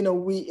it's been a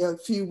week, a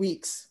few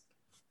weeks.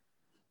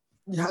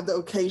 You have the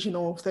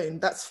occasional thing,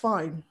 that's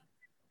fine.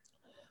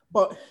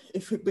 But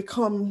if it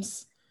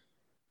becomes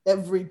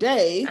every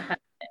day,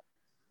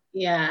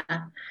 yeah.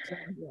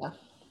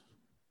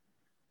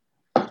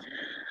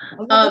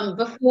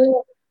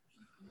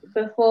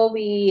 Before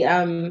we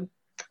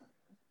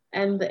end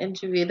the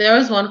interview, there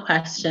was one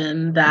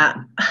question that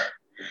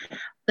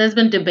there's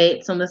been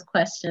debates on this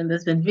question.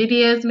 There's been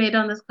videos made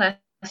on this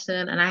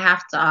question, and I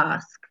have to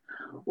ask,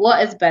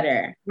 what is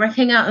better,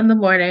 working out in the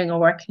morning or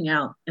working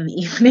out in the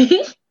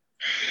evening?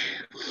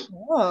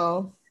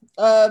 Oh,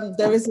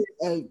 there isn't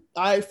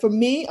for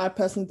me, I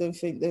personally don't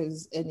think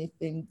there's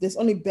anything. There's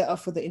only better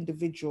for the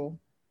individual.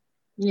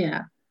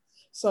 Yeah.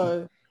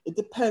 So it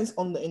depends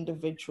on the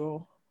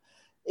individual.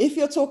 If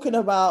you're talking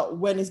about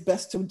when it's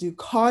best to do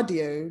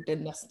cardio,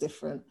 then that's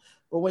different.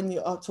 But when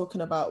you are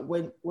talking about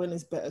when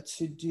it's better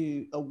to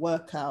do a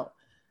workout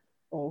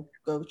or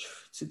go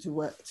to do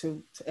work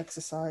to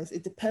exercise,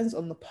 it depends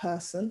on the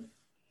person.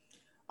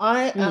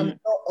 I am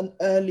not an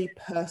early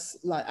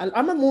person. Like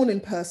I'm a morning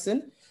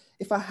person.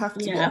 If I have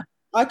to get,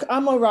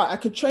 I'm all right. I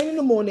could train in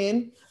the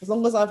morning as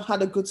long as I've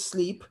had a good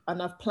sleep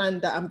and I've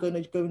planned that I'm going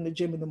to go in the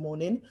gym in the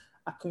morning.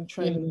 I can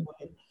train in the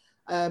morning.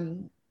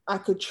 I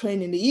could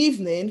train in the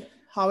evening.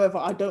 However,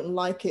 I don't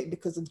like it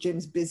because the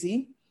gym's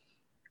busy.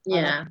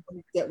 Yeah.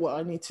 I get what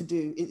I need to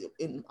do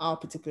in our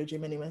particular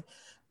gym anyway.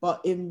 But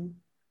in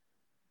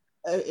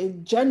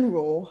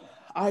general,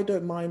 I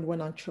don't mind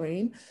when I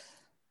train,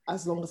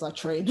 as long as I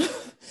train.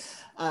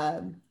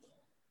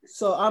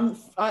 So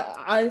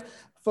I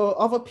for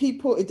other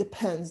people, it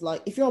depends.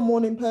 Like if you're a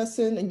morning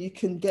person and you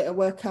can get a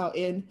workout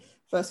in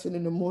first thing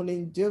in the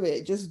morning, do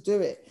it. Just do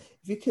it.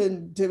 If you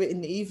can do it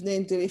in the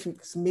evening, do it if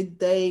it's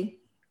midday.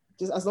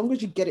 Just as long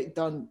as you get it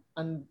done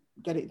and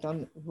get it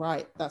done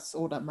right, that's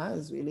all that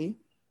matters, really.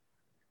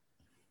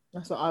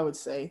 That's what I would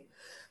say.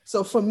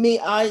 So for me,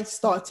 I would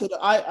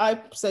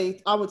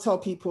tell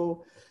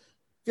people,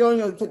 if you're on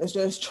your fitness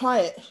journey,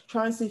 try it.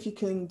 Try and see if you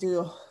can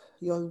do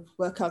your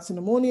workouts in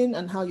the morning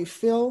and how you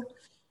feel.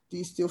 Do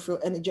you still feel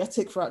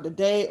energetic throughout the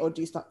day, or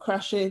do you start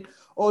crashing?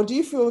 Or do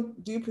you feel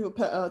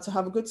better to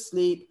have a good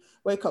sleep,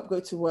 wake up, go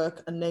to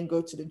work, and then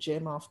go to the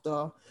gym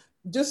after?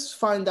 Just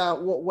find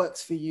out what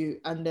works for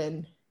you and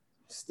then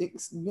stick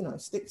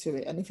to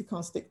it. And if you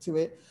can't stick to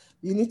it,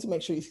 you need to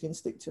make sure you can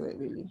stick to it,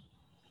 really.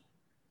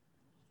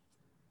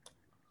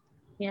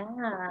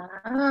 Yeah.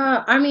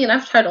 I mean,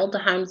 I've tried all the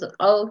times,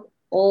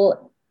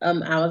 all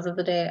hours of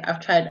the day.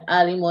 I've tried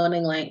early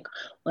morning, like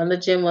when the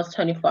gym was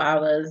 24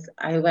 hours.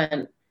 I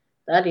went,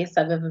 the earliest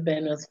I've ever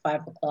been was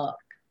 5 o'clock.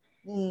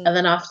 And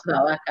then after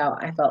that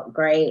workout, I felt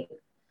great.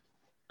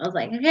 I was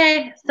like,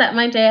 okay, set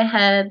my day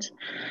ahead.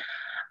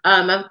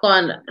 I've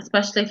gone,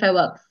 especially if I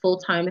work full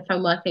time, if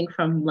I'm working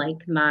from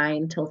like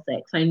 9 till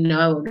 6, I know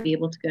I won't be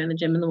able to go in the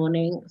gym in the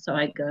morning. So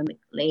I go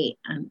late.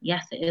 And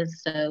yes, it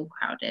is so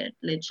crowded.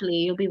 Literally,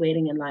 you'll be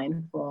waiting in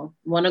line for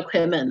one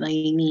equipment that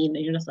you need.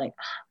 And you're just like,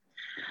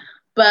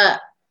 but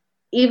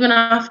even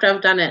after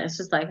I've done it, it's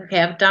just like,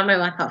 okay, I've done my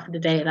workout for the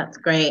day. That's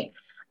great.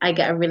 I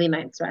get a really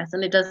nice rest.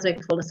 And it does make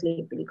me fall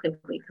asleep really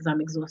quickly because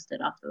I'm exhausted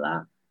after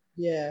that.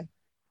 Yeah.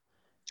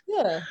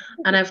 Yeah.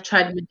 And I've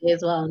tried midday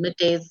as well.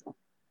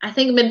 I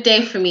think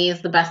midday for me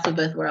is the best of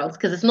both worlds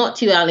because it's not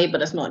too early,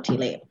 but it's not too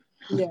late.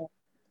 Yeah.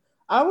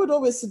 I would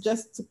always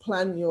suggest to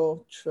plan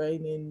your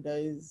training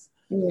days.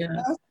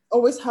 Yeah.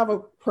 Always have a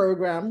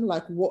program,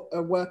 like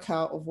a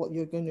workout of what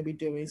you're going to be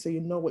doing, so you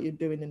know what you're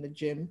doing in the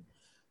gym.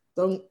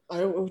 I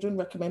wouldn't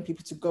recommend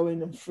people to go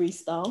in and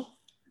freestyle.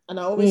 And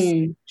I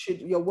always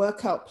your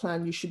workout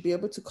plan, you should be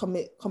able to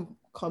commit to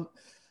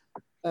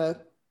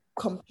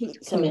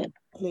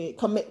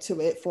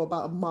it for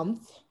about a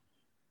month,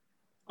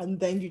 and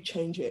then you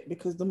change it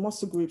because the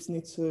muscle groups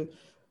need to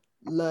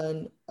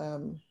learn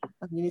and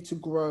you need to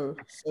grow.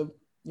 So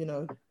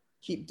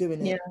keep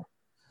doing it.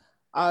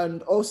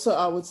 And also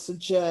I would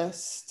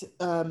suggest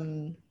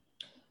planning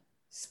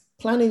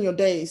your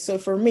days. So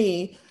for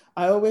me,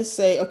 I always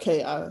say,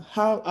 okay,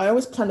 I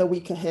always plan a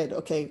week ahead.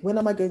 Okay, when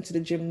am I going to the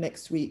gym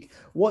next week?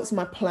 What's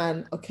my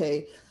plan?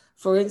 Okay,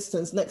 for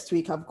instance, next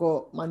week I've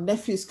got my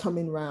nephews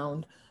coming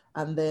round,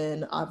 and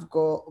then I've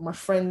got my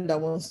friend that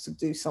wants to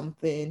do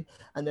something,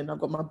 and then I've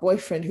got my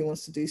boyfriend who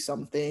wants to do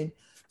something.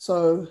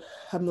 So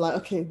I'm like,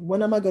 okay,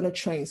 when am I going to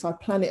train? So I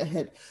plan it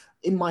ahead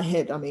in my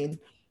head. I mean,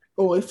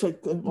 or if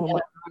it on my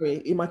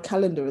diary, in my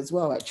calendar as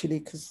well, actually,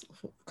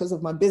 because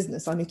of my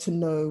business, I need to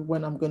know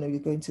when I'm going to be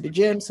going to the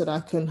gym so that I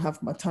can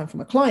have my time for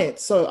my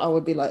clients. So I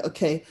would be like,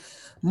 okay,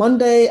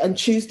 Monday and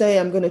Tuesday,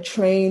 I'm going to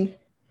train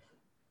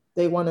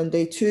day 1 and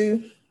day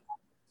 2,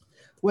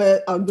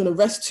 where I'm going to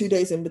rest 2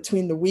 days in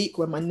between the week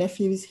when my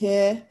nephew is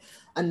here.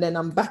 And then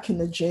I'm back in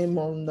the gym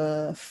on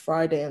the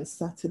Friday and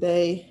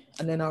Saturday.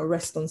 And then I'll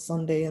rest on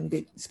Sunday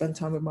and spend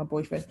time with my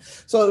boyfriend.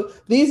 So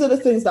these are the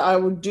things that I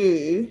would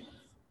do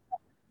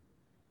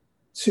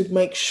to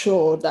make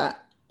sure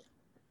that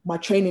my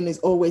training is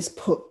always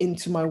put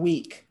into my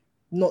week,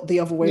 not the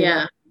other way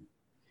around.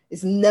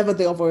 It's never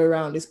the other way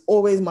around. It's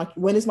always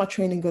when is my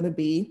training going to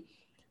be?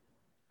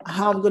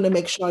 How I'm going to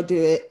make sure I do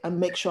it and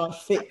make sure I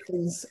fit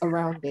things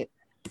around it.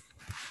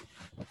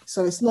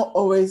 So it's not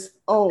always,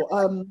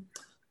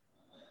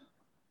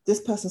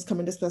 this person's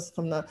coming,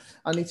 now.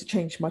 I need to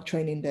change my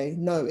training day.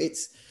 No,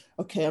 it's,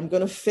 okay, I'm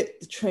going to fit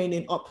the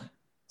training up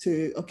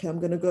to, okay, I'm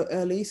going to go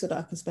early so that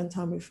I can spend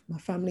time with my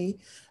family,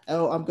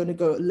 or I'm going to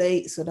go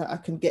late so that I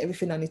can get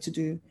everything I need to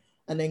do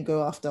and then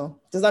go after.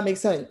 Does that make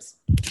sense?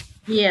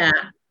 Yeah.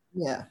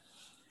 Yeah.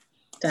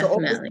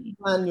 Definitely. So always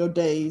plan your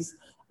days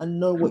and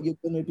know what you're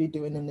going to be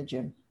doing in the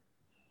gym.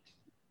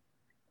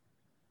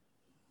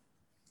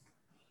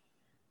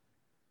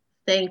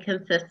 Stay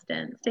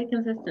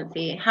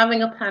consistency,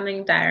 having a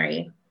planning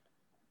diary,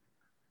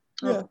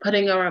 or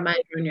putting a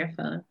reminder on your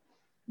phone.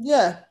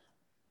 Yeah.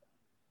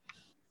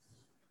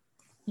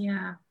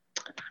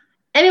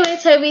 Anyway,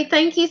 Toby,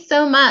 thank you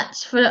so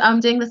much for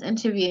doing this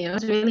interview. It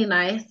was really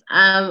nice.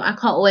 I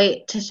can't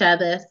wait to share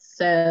this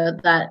so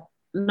that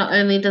not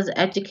only does it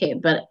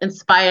educate but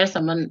inspire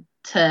someone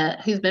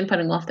who's been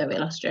putting off their weight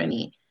loss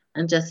journey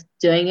and just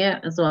doing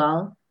it as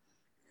well.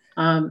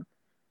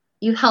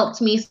 You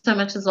helped me so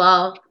much as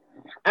well.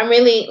 I'm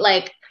really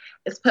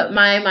it's put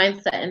my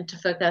mindset into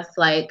focus.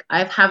 I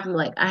have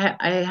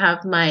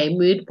my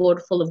mood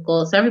board full of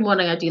goals. So every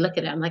morning I do look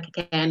at it. I'm like,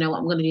 okay, I know what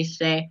I'm going to do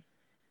today.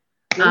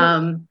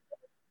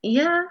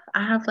 Yeah,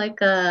 I have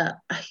a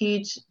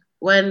huge,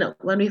 when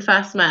we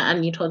first met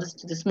and you told us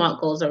to do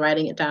SMART goals or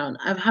writing it down,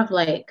 I have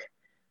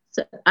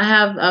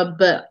a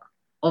book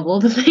of all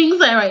the things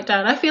I write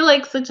down. I feel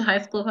like such a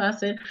high school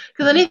person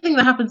because anything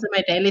that happens in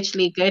my day, I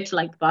literally go to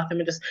the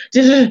bathroom and just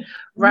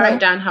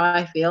write down how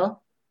I feel.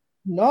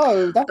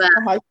 No,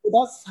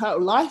 that's how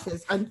life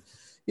is. And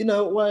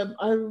when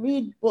I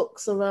read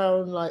books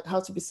around how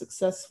to be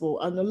successful,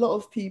 and a lot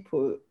of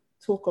people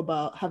talk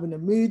about having a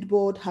mood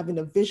board, having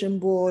a vision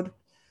board,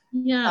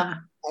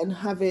 and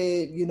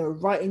having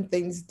writing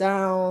things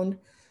down,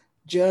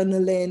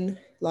 journaling.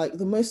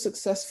 The most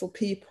successful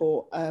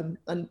people, and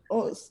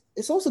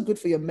it's also good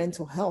for your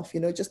mental health,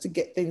 just to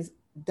get things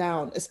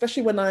down,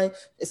 especially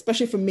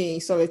for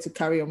me, sorry to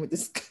carry on with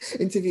this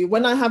interview,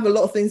 when I have a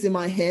lot of things in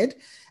my head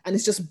and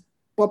it's just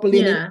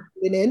bubbling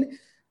in,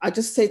 I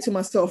just say to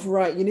myself,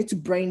 right, you need to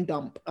brain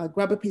dump. I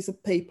grab a piece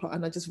of paper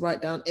and I just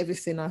write down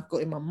everything I've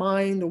got in my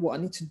mind or what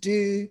I need to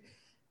do,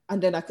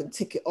 and then I can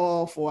tick it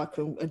off or I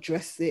can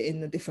address it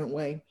in a different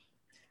way.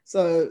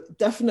 So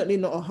definitely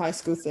not a high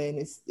school thing.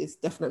 It's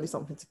definitely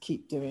something to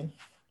keep doing.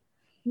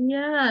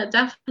 Yeah,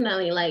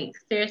 definitely.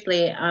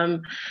 Seriously.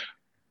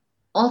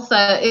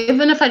 Also,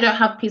 even if I don't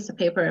have a piece of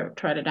paper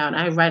to write it down,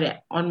 I write it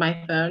on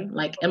my phone,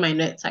 in my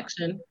notes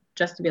section,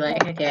 just to be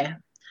okay,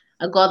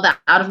 I got that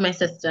out of my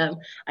system.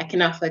 I can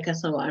now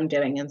focus on what I'm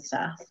doing and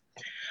stuff.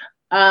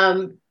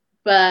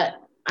 But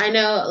I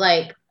know,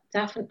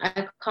 definitely,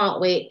 I can't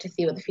wait to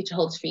see what the future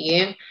holds for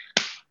you.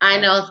 I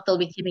know I'll still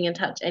be keeping in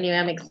touch anyway.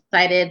 I'm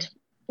excited.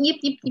 Yep.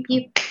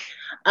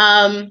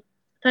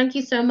 Thank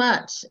you so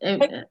much.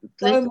 Thank you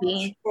so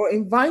much for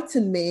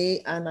inviting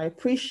me, and I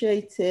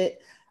appreciate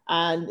it.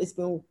 And it's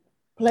been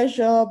a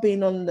pleasure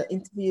being on the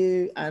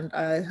interview. And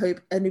I hope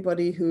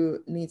anybody who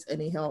needs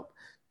any help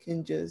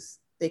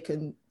they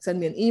can send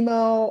me an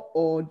email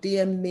or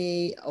DM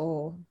me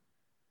or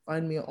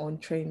find me on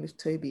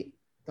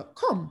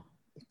trainwithtoby.com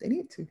if they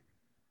need to.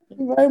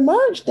 Thank you very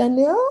much,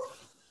 Danielle.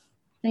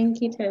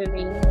 Thank you,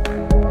 Toby.